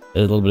a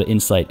little bit of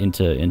insight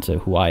into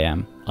who I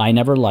am. I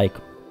never like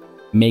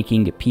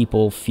making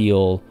people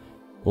feel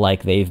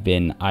like they've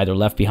been either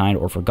left behind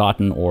or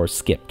forgotten or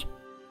skipped.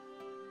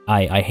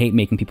 I hate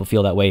making people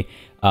feel that way.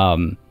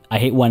 I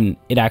hate when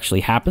it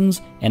actually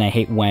happens, and I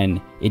hate when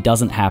it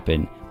doesn't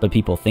happen, but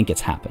people think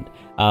it's happened.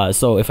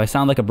 So if I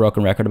sound like a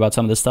broken record about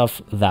some of this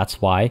stuff,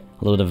 that's why.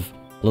 A little bit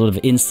of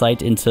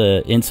insight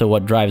into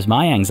what drives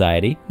my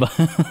anxiety,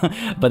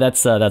 but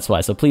that's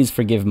why. So please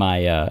forgive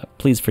my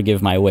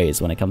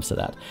ways when it comes to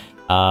that.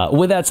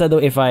 With that said, though,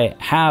 if I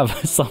have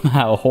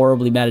somehow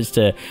horribly managed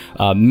to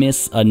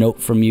miss a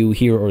note from you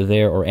here or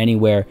there or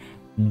anywhere,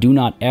 do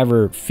not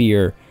ever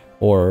fear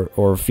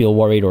or feel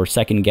worried or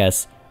second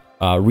guess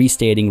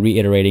restating,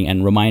 reiterating,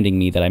 and reminding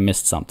me that I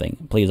missed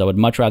something. Please, I would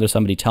much rather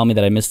somebody tell me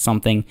that I missed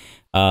something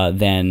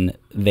than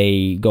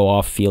they go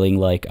off feeling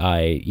like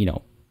I,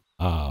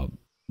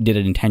 did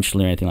it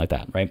intentionally or anything like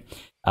that, right?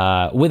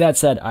 With that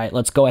said, all right,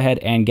 let's go ahead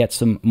and get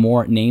some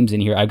more names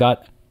in here. I've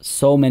got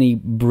so many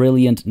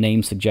brilliant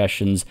name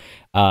suggestions.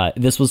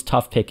 This was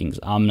tough pickings,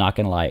 I'm not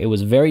gonna lie. It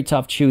was very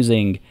tough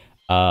choosing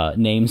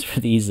names for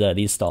these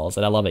stalls,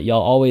 and I love it.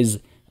 Y'all always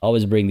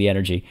bring the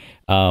energy,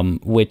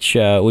 which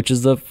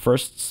is the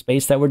first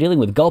space that we're dealing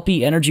with.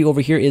 Gulpy Energy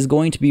over here is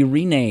going to be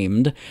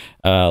renamed.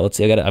 Let's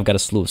see, I've got a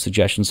slew of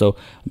suggestions. So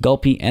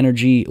Gulpy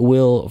Energy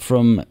will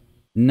from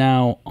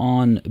now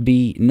on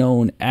be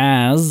known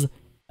as,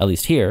 at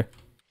least here,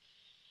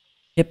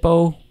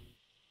 Hippopotarush.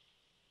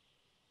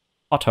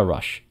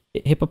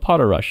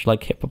 Hippopotarush,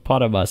 like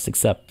hippopotamus,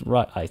 except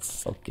it's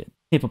so good.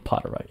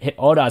 Hippopotarush.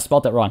 Oh no, I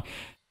spelled that wrong.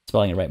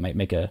 Spelling it right might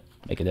make a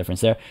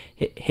difference there.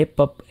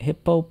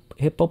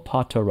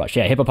 Hippopotarush.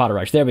 Yeah,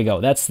 Hippopotarush. There we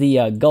go. That's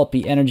the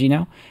Gulpy Energy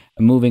now.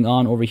 Moving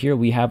on over here,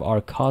 we have our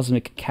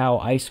Cosmic Cow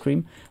Ice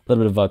Cream. A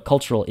little bit of a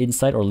cultural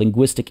insight or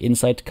linguistic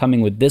insight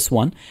coming with this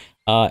one.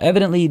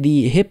 Evidently,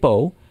 the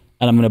hippo,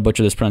 and I'm going to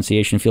butcher this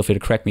pronunciation, feel free to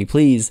correct me,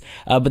 please,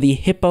 but the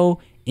hippo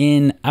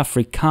in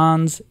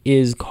Afrikaans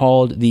is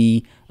called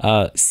the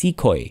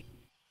sikoi.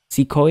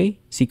 Sikoi?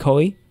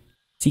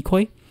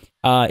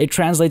 It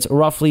translates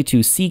roughly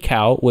to sea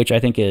cow, which I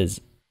think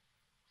is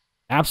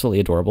absolutely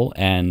adorable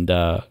and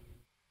at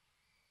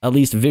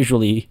least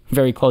visually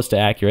very close to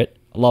accurate.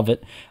 I love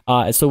it.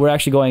 So we're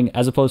actually going,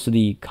 as opposed to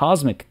the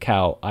Cosmic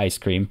Cow Ice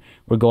Cream,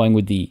 we're going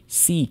with the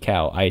Sea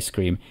Cow Ice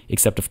Cream,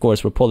 except of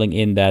course we're pulling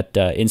in that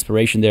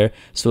inspiration there,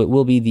 so it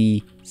will be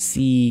the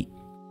Sea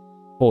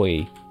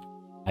Koi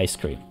Ice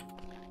Cream.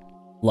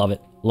 Love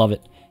it, love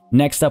it.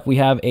 Next up, we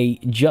have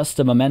Just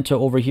a Memento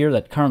over here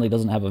that currently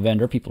doesn't have a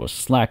vendor. People are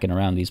slacking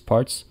around these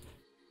parts.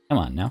 Come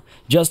on now.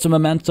 Just a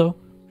Memento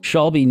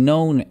shall be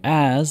known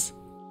as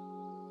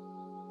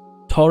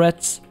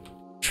Toret's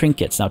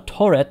Trinkets. Now,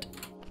 Toret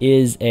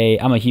is a...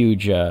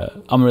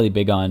 I'm really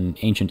big on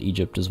ancient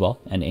Egypt as well,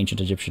 and ancient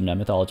Egyptian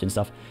mythology and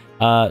stuff.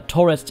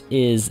 Tauret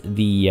is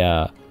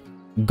the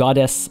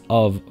goddess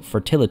of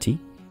fertility,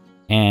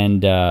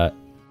 and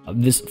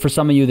this, for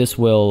some of you, this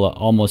will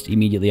almost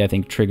immediately, I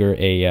think, trigger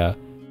a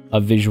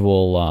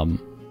visual,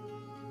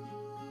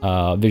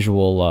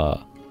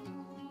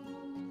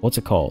 what's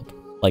it called?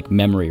 Like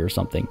memory or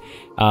something.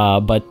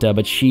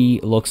 But she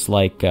looks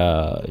like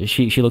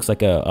she looks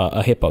like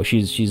a hippo.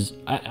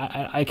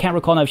 I can't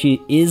recall now if she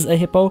is a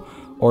hippo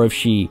or if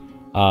she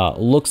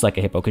looks like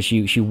a hippo, because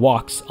she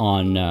walks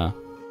on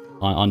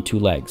two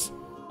legs,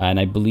 and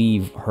I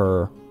believe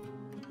her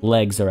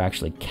legs are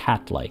actually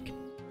cat-like.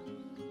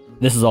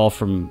 This is all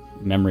from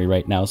memory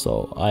right now,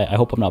 so I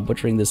hope I'm not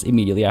butchering this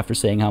immediately after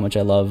saying how much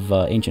I love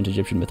ancient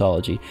Egyptian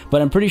mythology.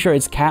 But I'm pretty sure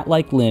it's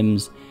cat-like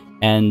limbs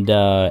and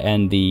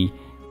the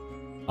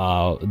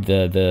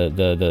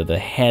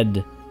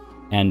head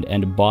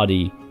and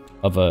body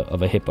of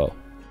a hippo,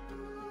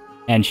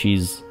 and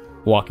she's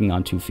walking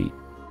on 2 feet,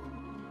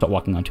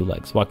 walking on 2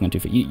 legs, walking on 2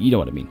 feet. You know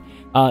what I mean.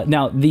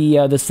 Now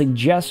the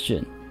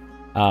suggestion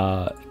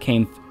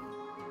came.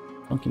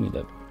 Don't give me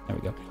the. There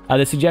we go.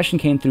 The suggestion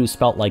came through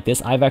spelt like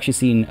this. I've actually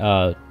seen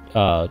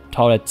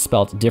Tauret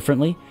spelt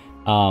differently,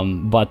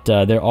 but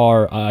there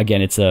are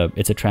again, it's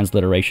a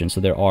transliteration,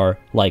 so there are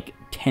like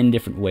 10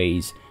 different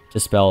ways to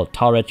spell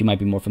Tauret. You might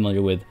be more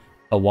familiar with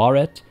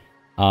Tawaret,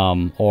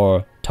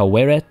 or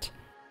Taweret,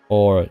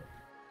 or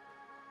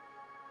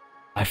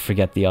I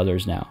forget the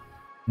others now.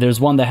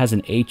 There's one that has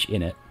an H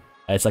in it.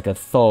 It's like a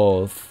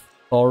Thoret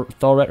or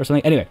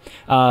something. Anyway,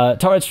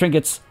 Tauret's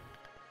trinkets,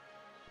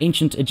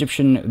 ancient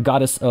Egyptian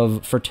goddess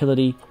of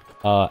fertility,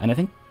 and I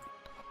think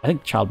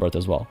childbirth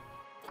as well.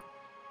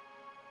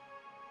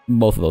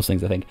 Both of those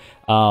things, I think.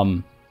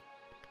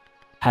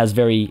 Has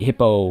very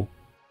hippo.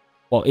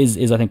 Well,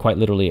 is I think quite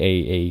literally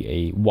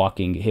a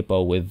walking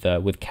hippo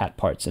with cat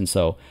parts, and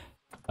so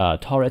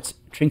Tauret's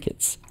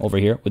trinkets over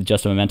here with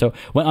just a memento.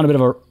 Went on a bit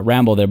of a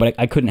ramble there, but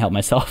I couldn't help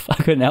myself.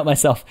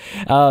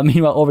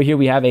 Meanwhile, over here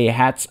we have a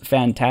Hats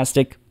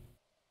Fantastic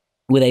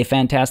with a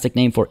fantastic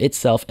name for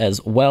itself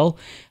as well.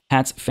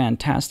 Hats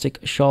Fantastic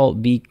shall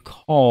be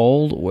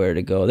called. Where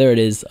to go? There it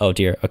is. Oh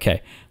dear.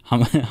 Okay, how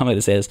am I going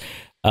to say this?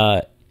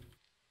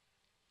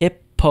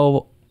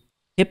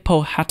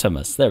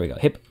 Hippopotamus. There we go.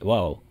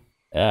 Whoa.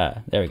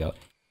 There we go.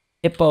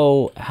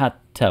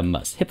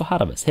 Hippopotamus.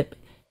 Hippopotamus.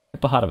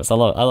 I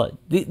love.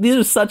 These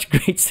are such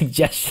great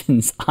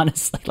suggestions,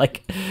 honestly.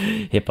 Like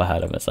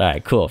hippopotamus. All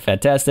right, cool,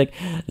 fantastic.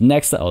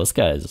 Next,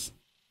 this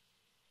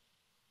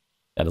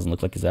that doesn't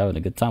look like he's having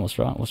a good time. What's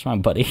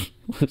wrong, buddy?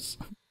 What's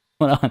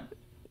going on?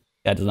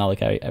 That does not look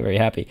very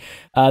happy.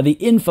 The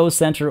info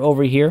center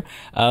over here.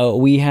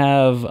 We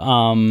have.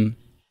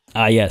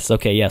 Yes.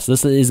 Okay. Yes.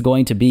 This is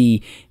going to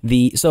be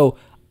the. So.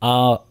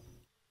 I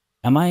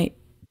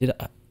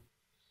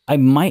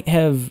might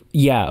have,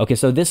 yeah, okay,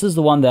 so this is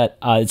the one that,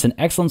 it's an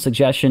excellent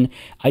suggestion.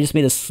 I just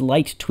made a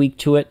slight tweak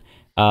to it,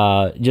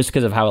 just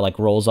because of how it, like,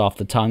 rolls off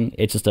the tongue.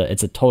 It's just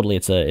it's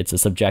a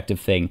subjective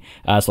thing,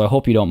 so I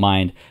hope you don't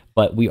mind,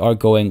 but we are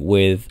going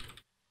with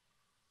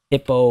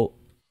hippocampus,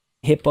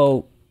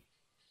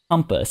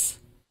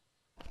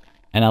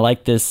 and I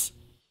like this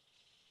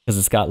because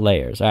it's got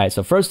layers. All right,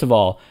 so first of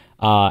all,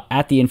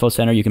 at the info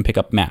center, you can pick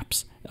up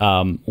maps.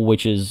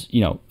 Which is,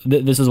 you know,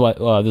 this is what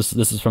this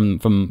is from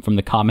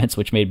the comments,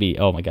 which made me,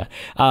 oh my god.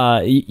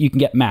 You can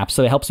get maps,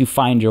 so it helps you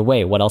find your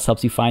way. What else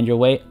helps you find your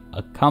way?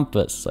 A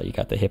compass. So you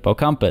got the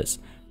hippocampus.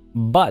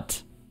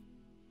 But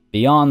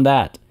beyond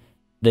that,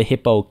 the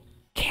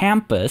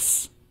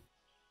hippocampus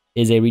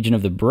is a region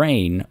of the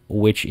brain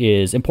which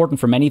is important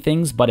for many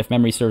things, but if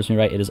memory serves me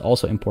right, it is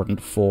also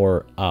important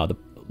for the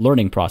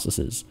learning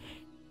processes.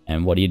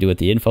 And what do you do at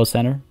the info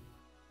center?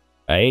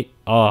 Right?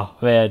 Oh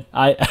man,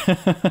 I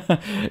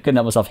couldn't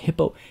help myself.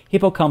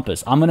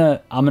 Hippocampus. I'm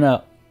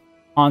gonna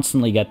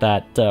constantly get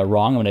that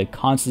wrong. I'm gonna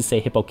constantly say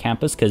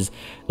hippocampus because,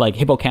 like,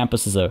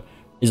 hippocampus is a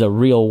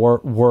real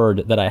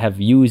word that I have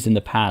used in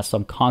the past. So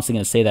I'm constantly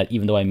gonna say that,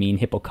 even though I mean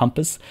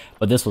hippocampus.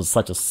 But this was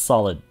such a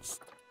solid.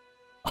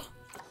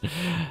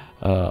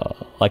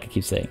 Like I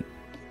keep saying,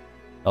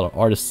 fellow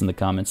artists in the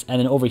comments. And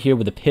then over here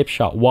with the pip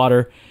shot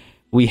water,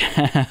 we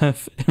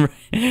have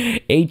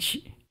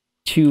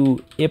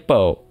H2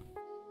 hippo.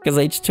 Because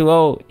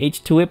H2O, it's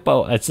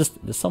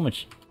just, there's so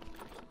much,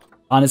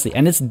 honestly,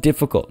 and it's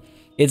difficult.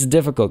 It's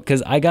difficult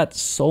because I got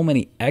so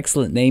many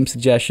excellent name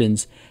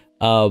suggestions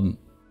that,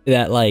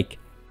 like,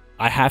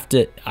 I have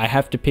to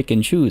pick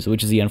and choose,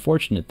 which is the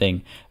unfortunate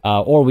thing,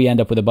 or we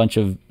end up with a bunch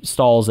of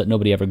stalls that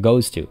nobody ever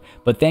goes to.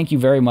 But thank you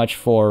very much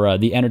for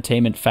the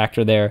entertainment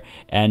factor there,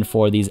 and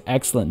for these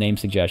excellent name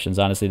suggestions.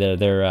 Honestly,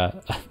 they're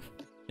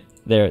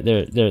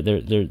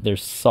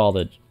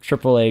solid,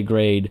 AAA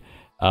grade.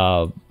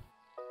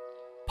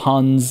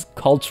 Puns,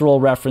 cultural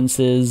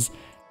references.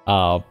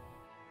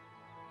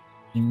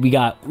 We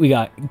got.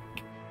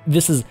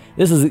 This is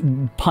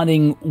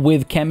punning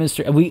with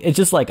chemistry. It's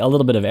just like a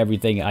little bit of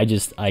everything. I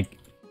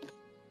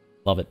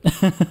love it.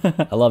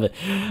 I love it.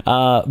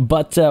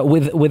 But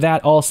with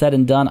that all said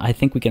and done, I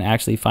think we can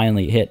actually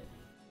finally hit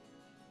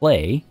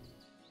play.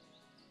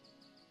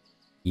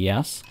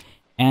 Yes.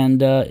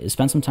 And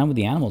spend some time with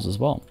the animals as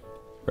well,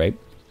 right?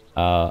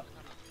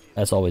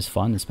 That's always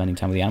fun, spending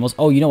time with the animals.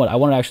 Oh, you know what? I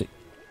wanted to actually...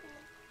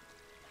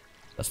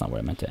 That's not where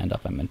I meant to end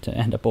up. I meant to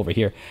end up over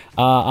here.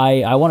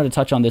 I wanted to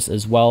touch on this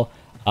as well.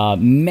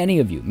 Many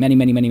of you,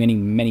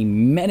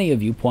 many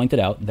of you pointed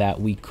out that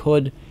we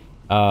could...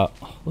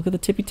 look at the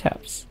tippy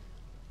taps.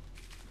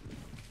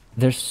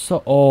 They're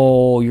so...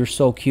 Oh, you're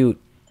so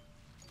cute.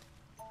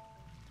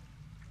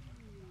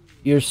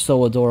 You're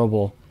so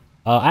adorable.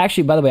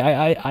 Actually, by the way,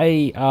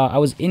 I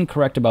was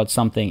incorrect about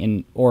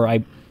something,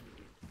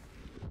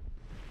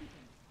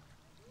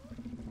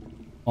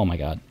 oh my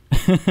god.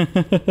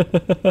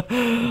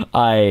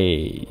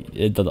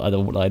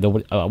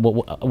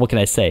 What can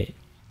I say?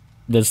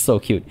 That's so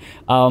cute.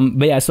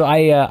 But yeah, so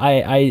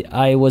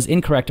I was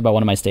incorrect about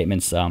one of my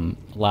statements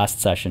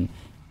last session,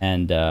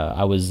 and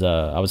I was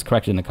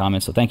corrected in the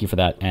comments. So thank you for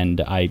that.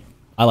 And I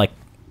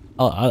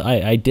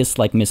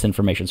dislike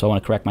misinformation, so I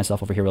want to correct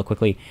myself over here real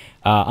quickly.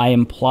 I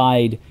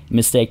implied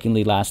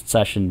mistakenly last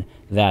session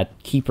that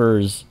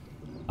keepers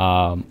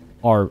are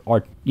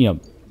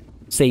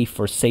safe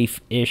or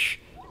safe-ish.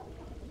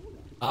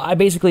 I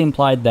basically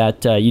implied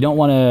that you don't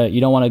want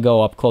to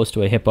go up close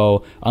to a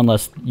hippo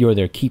unless you're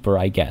their keeper,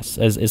 I guess,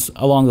 as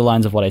along the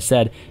lines of what I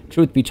said.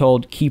 Truth be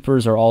told,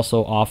 keepers are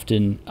also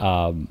often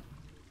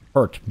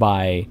hurt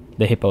by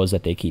the hippos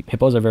that they keep.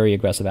 Hippos are very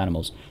aggressive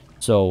animals,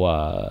 so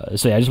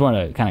yeah, I just want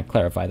to kind of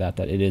clarify that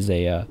it is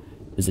a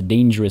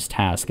dangerous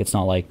task. It's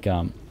not like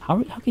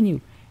how can you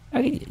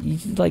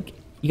like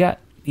you got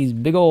these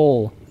big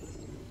ol',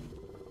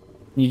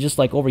 you just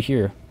like over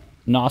here,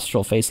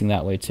 nostril facing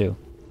that way too.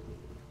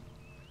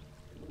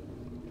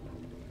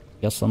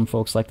 Guess some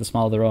folks like to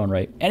smell their own,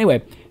 right?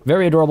 Anyway,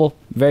 very adorable.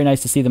 Very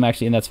nice to see them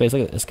actually in that space.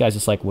 Look at this guy's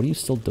just like, what are you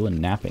still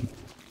doing napping?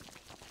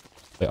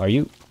 Wait, are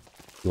you?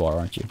 You are,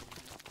 aren't you?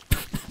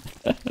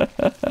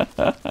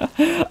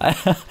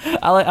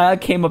 I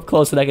came up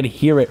close and I could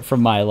hear it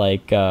from my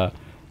like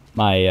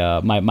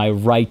my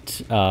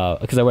right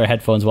because I wear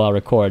headphones while I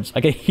record. So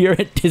I could hear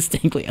it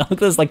distinctly. Look at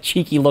this like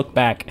cheeky look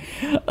back.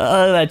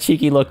 That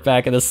cheeky look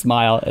back and the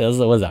smile. What is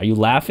that? Are you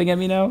laughing at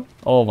me now?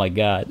 Oh my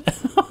god.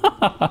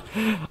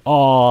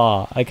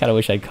 Oh, I kind of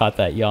wish I'd caught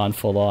that yawn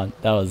full on.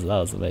 That was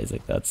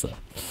amazing. That's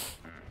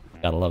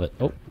gotta love it.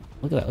 Oh,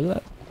 look at that! Look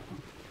at that!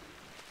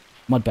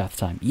 Mud bath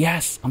time.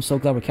 Yes, I'm so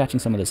glad we're catching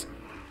some of this.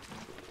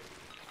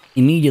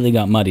 Immediately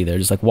got muddy there.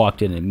 Just like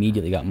walked in and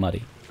immediately got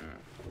muddy.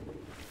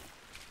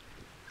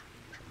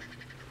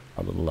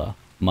 Our little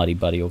muddy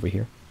buddy over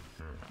here.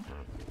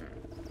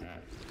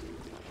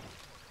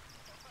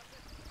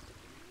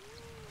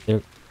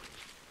 There.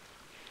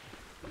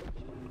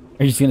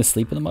 Are you just gonna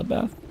sleep in the mud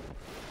bath?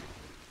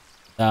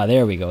 Ah,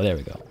 there we go, there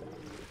we go.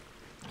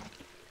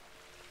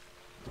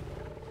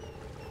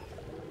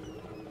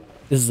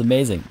 This is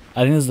amazing.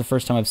 I think this is the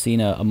first time I've seen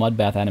a mud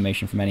bath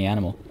animation from any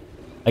animal.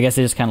 I guess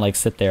they just kind of like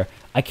sit there.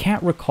 I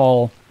can't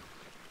recall...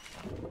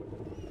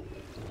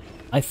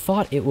 I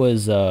thought it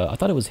was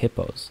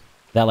hippos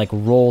that like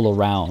roll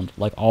around,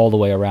 like all the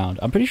way around.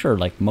 I'm pretty sure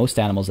like most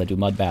animals that do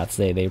mud baths,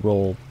 they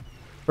roll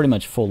pretty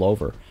much full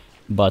over.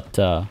 But,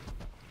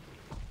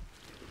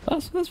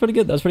 that's pretty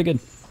good, that's pretty good.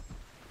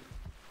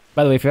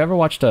 By the way, if you've ever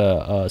watched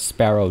a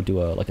sparrow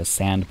do like a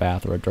sand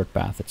bath or a dirt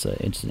bath, it's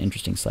an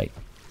interesting sight.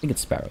 I think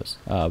it's sparrows.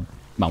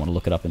 Might want to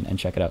look it up and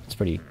check it out. It's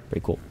pretty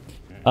cool.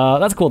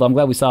 That's cool though. I'm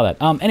glad we saw that.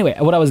 Anyway,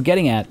 what I was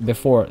getting at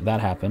before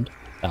that happened,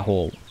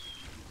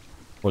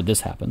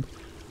 this happened,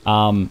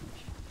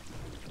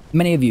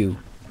 many of you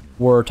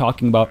were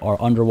talking about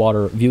our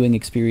underwater viewing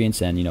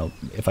experience and, you know,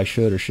 if I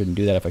should or shouldn't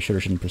do that, if I should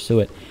or shouldn't pursue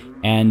it.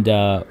 And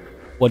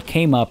what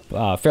came up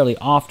fairly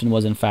often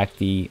was, in fact,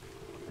 the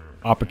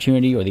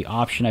opportunity or the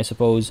option, I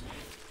suppose,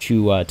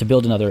 to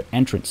build another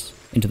entrance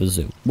into the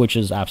zoo, which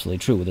is absolutely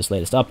true. With this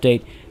latest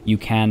update, you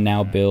can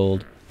now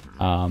build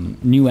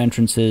new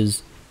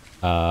entrances.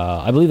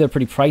 I believe they're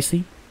pretty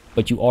pricey,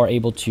 but you are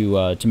able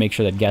to make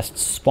sure that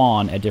guests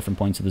spawn at different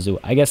points of the zoo.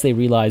 I guess they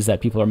realize that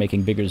people are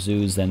making bigger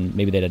zoos than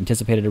maybe they'd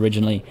anticipated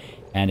originally,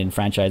 and in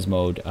franchise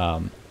mode,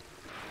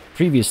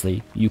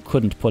 previously, you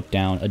couldn't put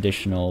down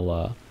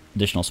additional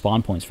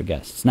spawn points for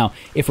guests. Now,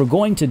 if we're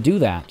going to do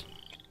that,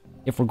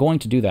 it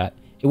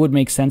would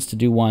make sense to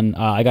do one.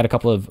 I got a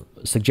couple of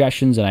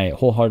suggestions, and I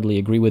wholeheartedly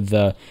agree with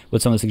some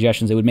of the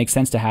suggestions. It would make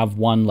sense to have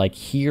one like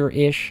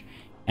here-ish,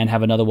 and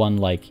have another one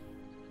like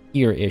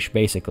here-ish,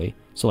 basically.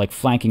 So like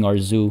flanking our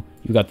zoo,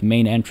 you've got the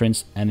main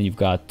entrance, and then you've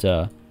got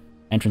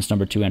entrance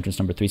number 2, entrance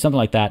number 3, something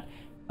like that.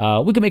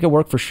 We could make it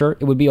work for sure.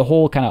 It would be a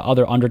whole kind of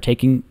other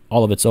undertaking,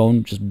 all of its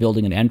own, just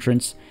building an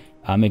entrance,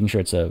 making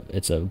sure it's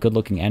a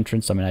good-looking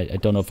entrance. I mean, I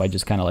don't know if I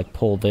just kind of like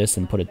pull this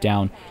and put it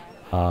down.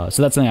 So that's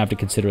something I have to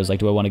consider. Is like,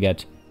 do I want to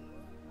get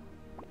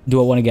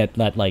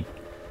that, like,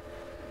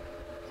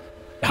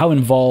 how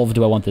involved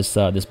do I want this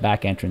this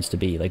back entrance to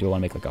be? Like, do I want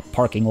to make like a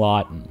parking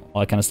lot and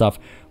all that kind of stuff,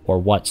 or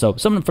what? So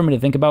something for me to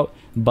think about.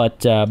 But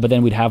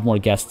then we'd have more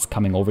guests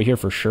coming over here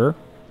for sure,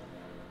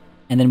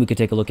 and then we could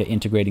take a look at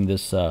integrating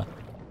this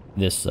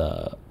this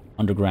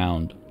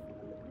underground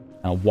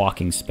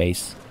walking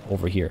space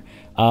over here.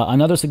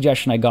 Another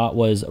suggestion I got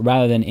was,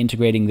 rather than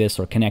integrating this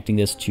or connecting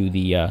this to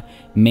the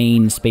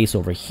main space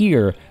over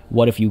here,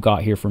 what if you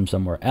got here from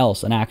somewhere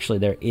else? And actually,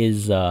 there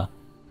is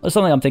there's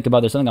something I'm thinking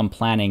about. There's something I'm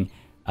planning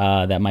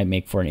that might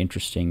make for an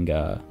interesting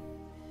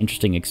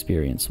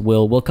experience.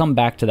 We'll come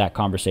back to that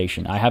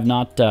conversation. I have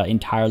not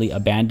entirely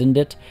abandoned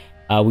it.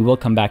 We will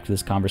come back to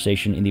this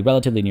conversation in the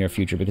relatively near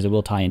future because it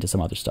will tie into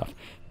some other stuff.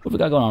 What have we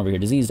got going on over here?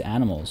 Diseased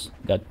animals.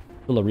 We got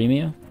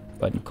tularemia.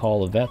 Go ahead and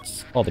call the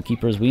vets, call the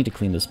keepers. We need to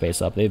clean this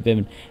space up. They've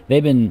been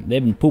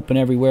pooping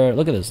everywhere.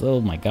 Look at this.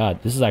 Oh my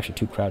god, this is actually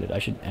too crowded. I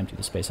should empty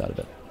the space out of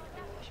it.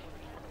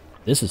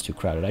 This is too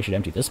crowded. I should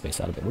empty this space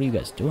out of it. What are you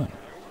guys doing?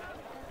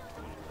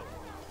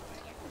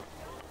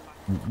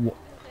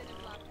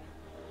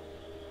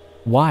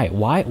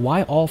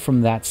 Why all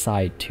from that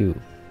side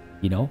too?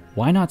 You know,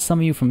 why not some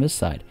of you from this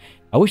side?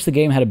 I wish the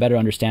game had a better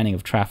understanding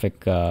of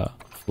traffic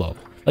flow.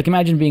 Like,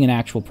 imagine being an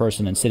actual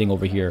person and sitting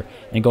over here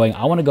and going,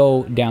 I want to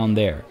go down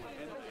there.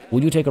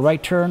 Would you take a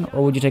right turn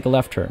or would you take a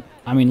left turn?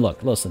 I mean,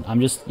 look, listen,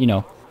 I'm just, you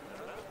know.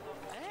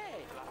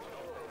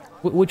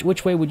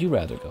 Which way would you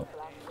rather go?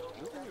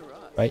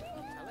 Right?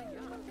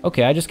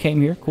 Okay, I just came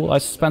here. Cool. I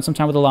spent some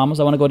time with the llamas.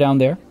 I want to go down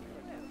there.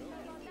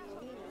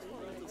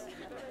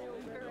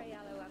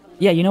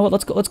 Yeah, you know what?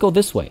 Let's go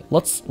this way.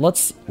 Let's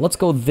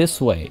go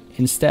this way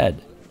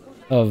instead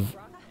of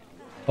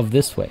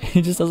this way.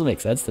 It just doesn't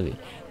make sense to me.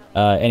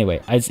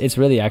 Anyway, it's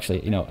really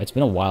actually, you know, it's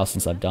been a while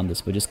since I've done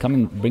this, but just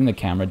bring the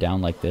camera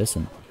down like this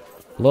and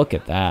look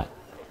at that.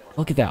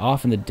 Look at that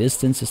off in the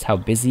distance, just how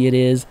busy it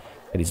is.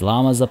 Got these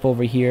llamas up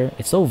over here.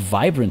 It's so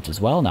vibrant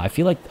as well now. I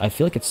feel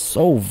like it's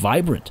so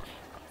vibrant.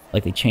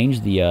 Like they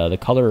changed the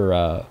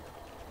color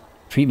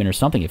treatment or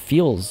something. It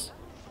feels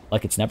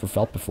like it's never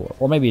felt before.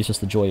 Or maybe it's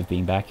just the joy of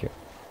being back here.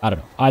 I don't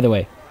know. Either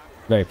way,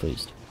 very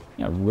pleased.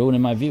 You know,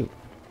 ruining my view.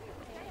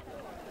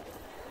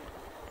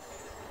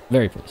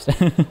 Very pleased.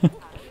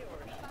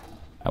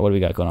 What do we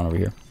got going on over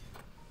here?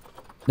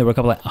 There were a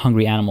couple of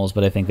hungry animals,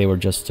 but I think they were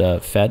just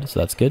fed, so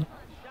that's good.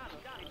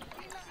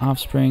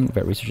 Offspring,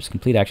 vet research is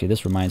complete. Actually,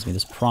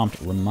 this prompt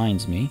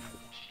reminds me,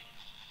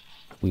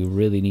 we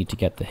really need to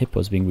get the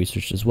hippos being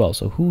researched as well.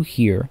 So who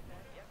here?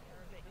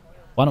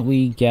 Why don't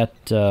we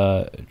get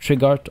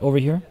Trigart over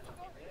here?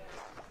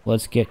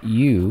 Let's get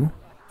you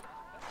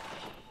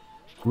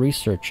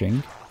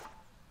researching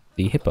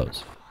the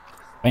hippos.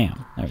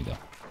 Bam, there we go.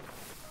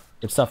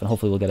 Good stuff, and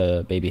hopefully we'll get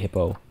a baby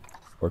hippo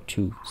or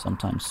two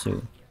sometime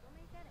soon.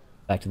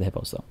 Back to the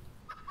hippos, though.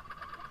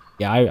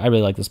 Yeah, I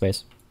really like this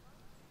space.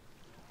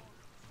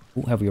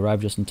 Ooh, have we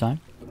arrived just in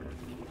time?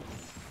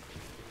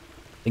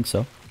 I think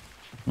so.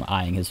 I'm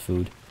eyeing his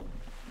food.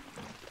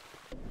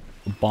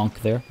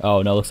 Bonk there.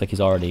 Oh, no, looks like he's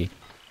already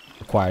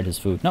acquired his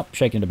food. Nope,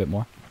 shaking it a bit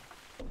more.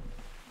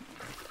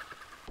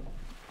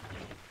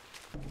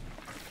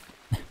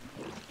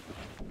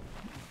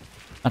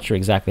 Not sure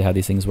exactly how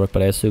these things work,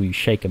 but I assume you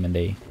shake them and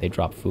they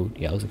drop food.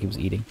 Yeah, it looks like he was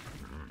eating.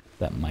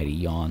 That mighty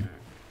yawn.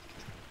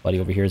 Buddy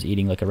over here is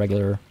eating like a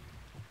regular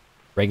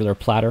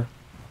platter.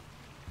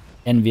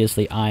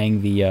 Enviously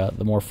eyeing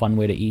the more fun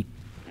way to eat.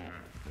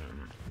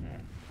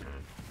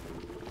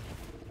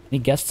 Any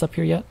guests up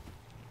here yet?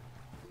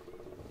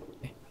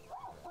 Okay.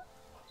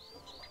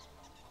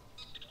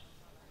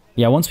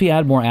 Yeah, once we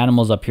add more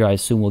animals up here, I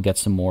assume we'll get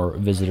some more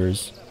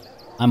visitors.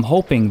 I'm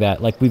hoping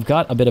that, like, we've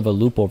got a bit of a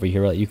loop over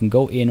here. Right? You can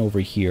go in over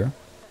here.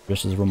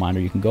 Just as a reminder,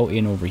 you can go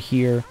in over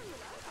here,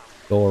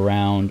 go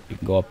around, you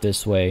can go up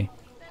this way,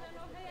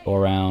 go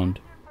around,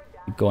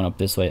 keep going up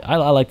this way. I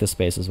like this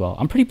space as well.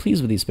 I'm pretty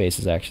pleased with these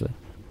spaces, actually.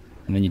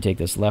 And then you take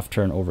this left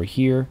turn over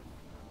here.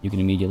 You can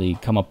immediately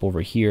come up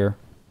over here.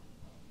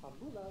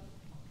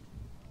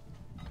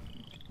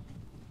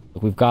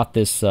 Look, we've got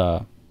this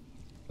loop.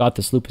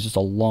 It's just a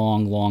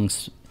long...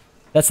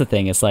 That's the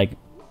thing. It's like,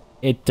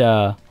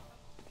 the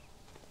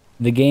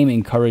game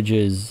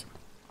encourages,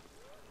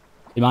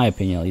 in my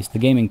opinion at least, the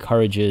game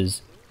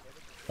encourages,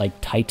 like,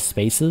 tight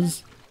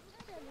spaces.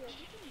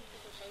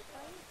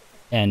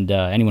 And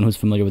anyone who's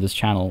familiar with this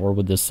channel or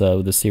with this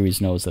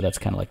series knows that that's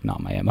kind of like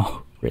not my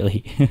MO,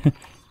 really.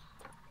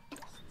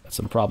 Got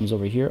some problems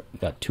over here.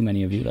 We've got too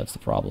many of you, that's the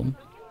problem.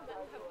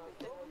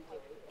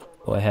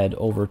 Go ahead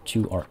over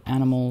to our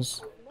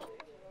animals.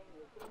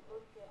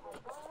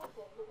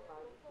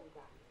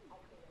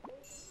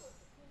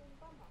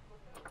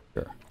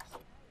 Sure.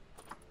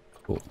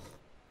 Cool.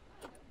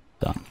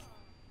 Done.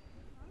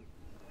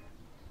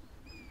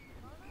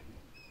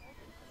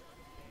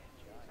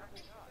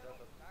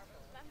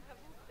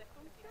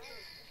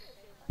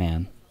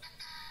 Man.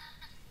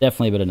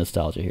 Definitely a bit of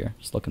nostalgia here.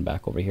 Just looking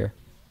back over here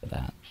at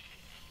that.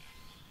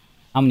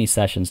 How many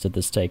sessions did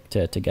this take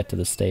to get to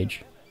this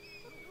stage?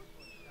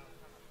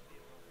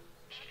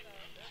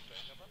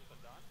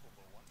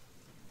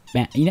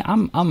 Man, you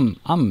know,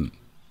 I'm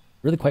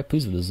really quite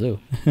pleased with the zoo.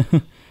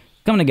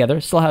 Coming together.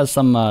 Still has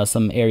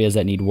some areas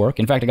that need work.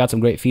 In fact, I got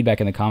some great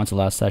feedback in the comments of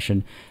the last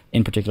session,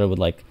 in particular with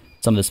like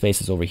some of the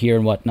spaces over here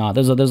and whatnot.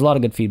 There's a lot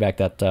of good feedback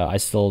that I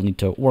still need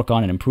to work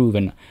on and improve.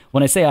 And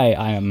when I say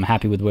I am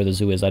happy with where the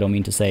zoo is, I don't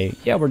mean to say,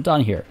 yeah, we're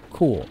done here.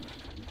 Cool.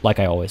 like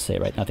I always say,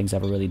 right? Nothing's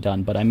ever really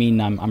done. But I mean,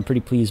 I'm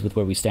pretty pleased with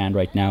where we stand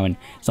right now, and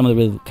some of the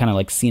really kind of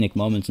like scenic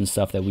moments and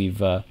stuff that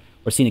we've, or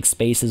scenic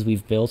spaces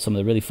we've built, some of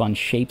the really fun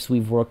shapes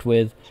we've worked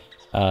with,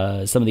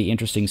 some of the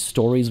interesting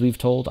stories we've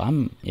told.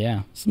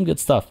 Yeah, some good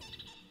stuff.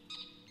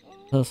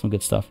 Some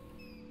good stuff.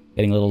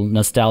 Getting a little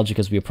nostalgic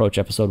as we approach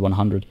episode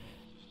 100,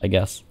 I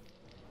guess.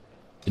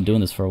 Been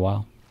doing this for a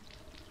while.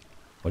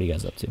 What are you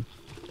guys up to?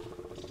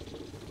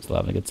 Still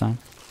having a good time?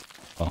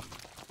 Oh,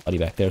 buddy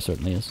back there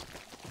certainly is.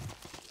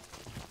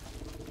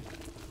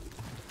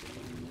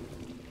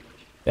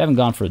 They haven't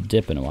gone for a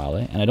dip in a while,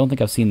 eh? And I don't think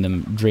I've seen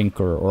them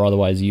drink or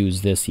otherwise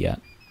use this yet.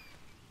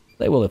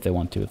 They will if they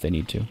want to, if they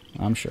need to.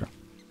 I'm sure.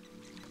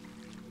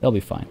 They'll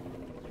be fine.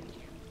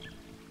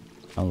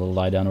 A little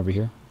lie down over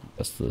here. I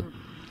guess the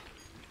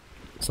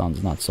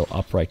sun's not so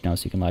up right now,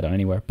 so you can lie down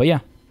anywhere. But yeah,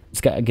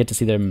 it's good to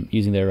see them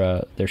using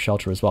their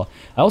shelter as well.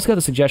 I also got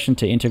the suggestion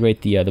to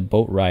integrate the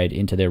boat ride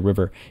into their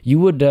river. You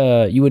would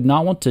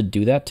not want to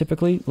do that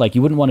typically. Like,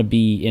 you wouldn't want to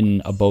be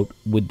in a boat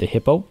with the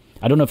hippo.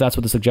 I don't know if that's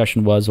what the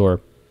suggestion was, or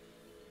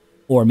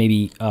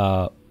maybe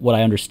what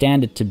I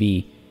understand it to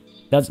be.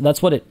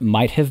 That's what it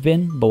might have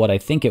been, but what I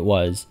think it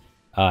was,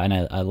 and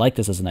I like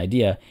this as an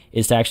idea,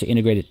 is to actually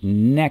integrate it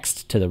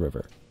next to the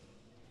river.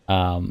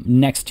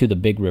 Next to the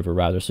big river,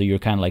 rather. So you're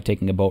kind of like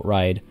taking a boat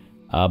ride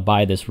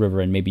by this river,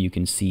 and maybe you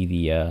can see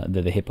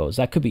the hippos.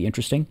 That could be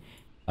interesting.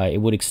 It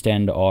would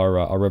extend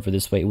our river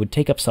this way. It would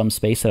take up some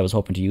space that I was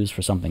hoping to use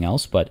for something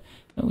else, but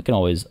we can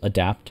always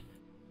adapt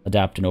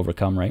and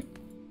overcome, right?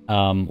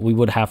 We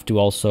would have to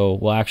also...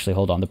 Well, actually,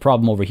 hold on. The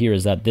problem over here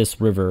is that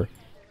this river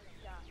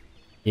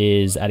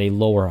is at a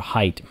lower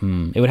height.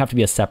 It would have to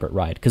be a separate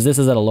ride, because this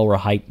is at a lower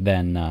height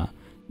than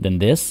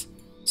this.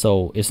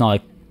 So it's not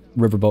like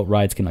riverboat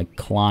rides can like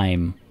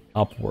climb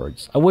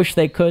upwards. I wish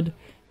they could,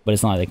 but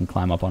it's not like they can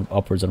climb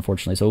upwards,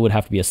 unfortunately. So it would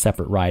have to be a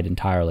separate ride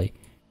entirely,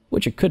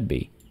 which it could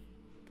be.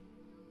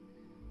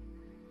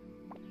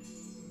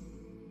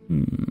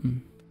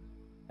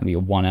 Maybe a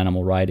one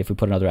animal ride if we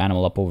put another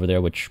animal up over there,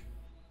 which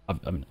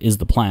is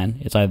the plan.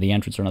 It's either the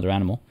entrance or another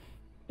animal.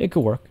 It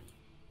could work.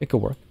 It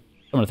could work.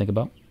 Something to think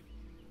about.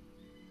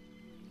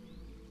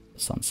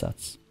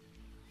 Sunsets.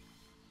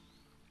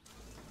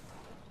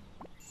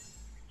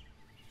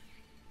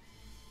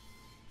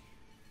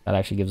 That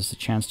actually gives us a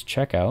chance to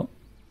check out.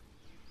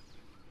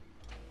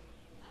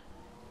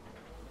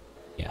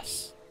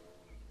 Yes.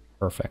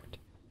 Perfect.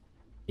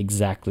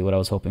 Exactly what I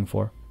was hoping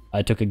for.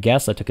 I took a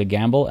guess, I took a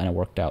gamble, and it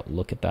worked out.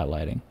 Look at that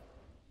lighting.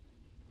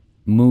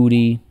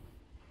 Moody.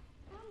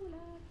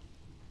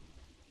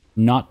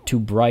 Not too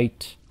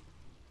bright.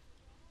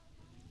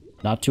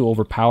 Not too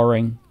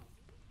overpowering.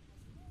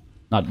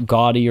 Not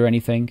gaudy or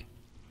anything.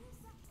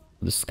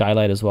 The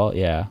skylight as well,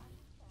 yeah.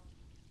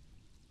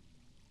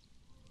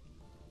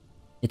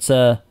 It's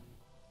a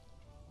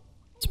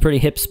pretty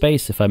hip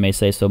space, if I may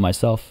say so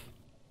myself.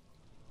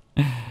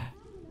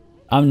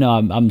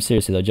 I'm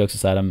seriously though, jokes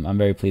aside, I'm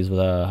very pleased with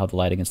how the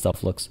lighting and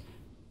stuff looks.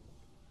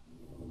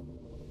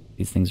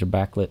 These things are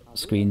backlit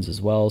screens as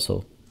well,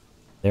 so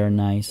they're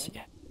nice.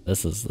 Yeah,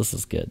 this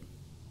is good.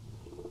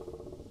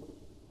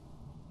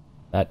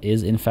 That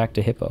is in fact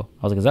a hippo.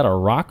 I was like, is that a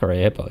rock or a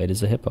hippo? It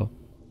is a hippo.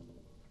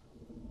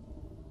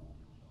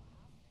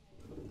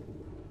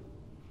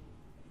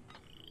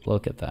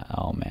 Look at that.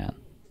 Oh man.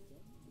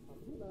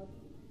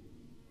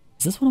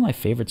 Is this one of my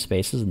favorite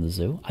spaces in the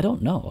zoo? I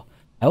don't know.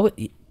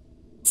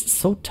 It's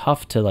so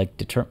tough to like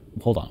determine.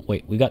 Hold on.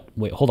 Wait,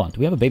 hold on. Do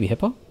we have a baby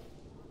hippo?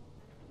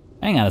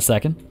 Hang on a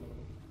second.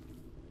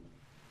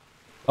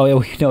 Oh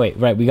yeah, no wait,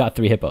 right, we got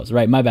 3 hippos.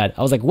 Right, my bad.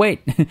 I was like,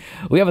 wait,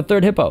 we have a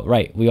 3rd hippo.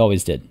 Right, we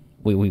always did.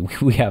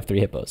 We have 3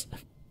 hippos.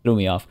 Threw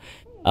me off.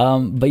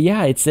 But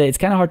yeah, it's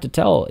kind of hard to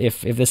tell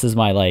if this is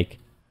my like.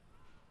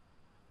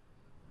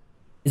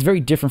 It's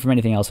very different from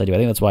anything else I do. I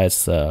think that's why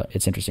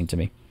it's interesting to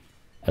me.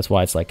 That's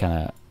why it's like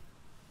kind of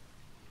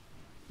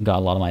got a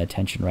lot of my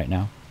attention right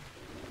now.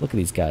 Look at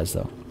these guys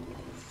though.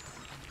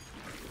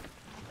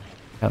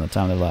 Having the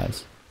time of their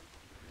lives.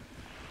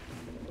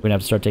 We're gonna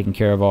have to start taking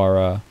care of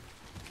our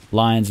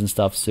lines and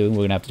stuff soon.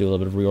 We're gonna have to do a little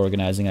bit of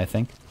reorganizing, I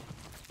think.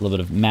 A little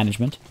bit of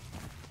management.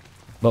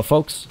 But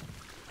folks,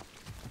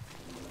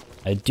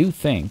 I do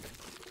think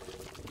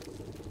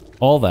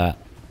all that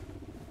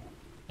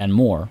and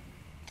more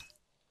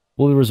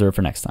will be reserved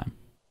for next time.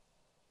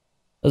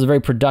 It was a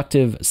very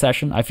productive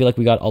session. I feel like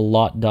we got a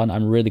lot done.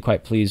 I'm really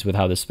quite pleased with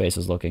how this space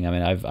is looking. I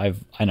mean,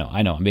 I know,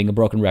 I'm being a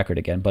broken record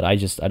again, but I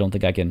don't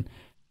think I can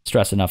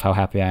stress enough how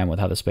happy I am with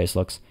how this space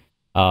looks.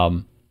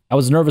 I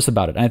was nervous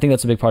about it, and I think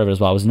that's a big part of it as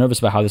well. I was nervous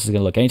about how this is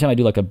going to look. Anytime I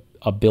do like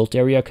a built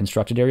area,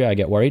 constructed area, I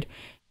get worried.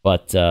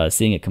 But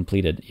seeing it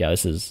completed, yeah,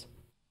 that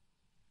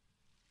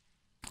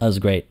was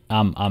great.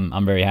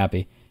 I'm very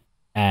happy,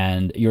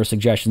 and your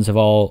suggestions have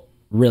all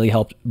really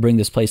helped bring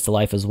this place to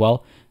life as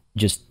well.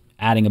 Just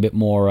adding a bit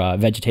more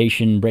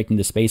vegetation, breaking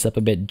the space up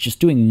a bit, just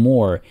doing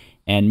more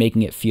and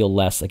making it feel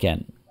less,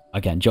 again,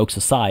 jokes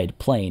aside,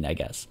 plain, I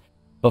guess.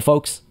 But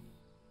folks,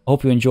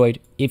 hope you enjoyed.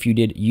 If you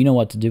did, you know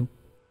what to do.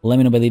 Let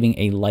me know by leaving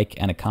a like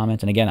and a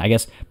comment. And again, I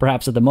guess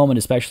perhaps at the moment,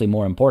 especially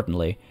more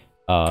importantly,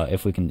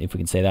 if we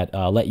can say that.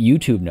 Let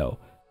YouTube know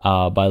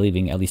by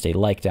leaving at least a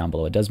like down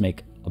below. It does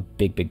make a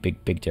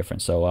big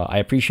difference. So I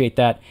appreciate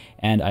that,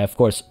 and I, of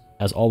course,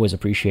 as always,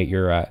 appreciate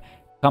your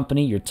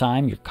company, your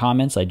time, your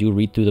comments. I do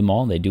read through them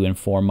all. They do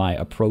inform my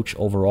approach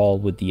overall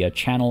with the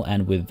channel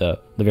and with the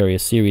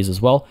various series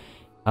as well.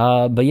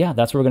 But yeah,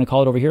 that's what we're going to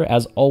call it over here.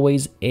 As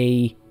always,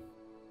 a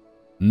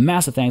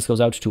massive thanks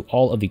goes out to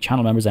all of the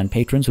channel members and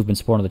patrons who've been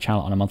supporting the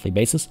channel on a monthly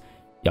basis.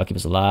 Y'all keep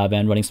us alive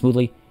and running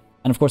smoothly.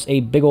 And of course, a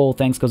big ol'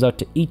 thanks goes out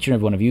to each and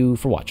every one of you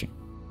for watching.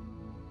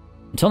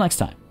 Until next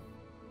time,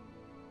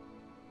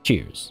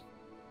 cheers.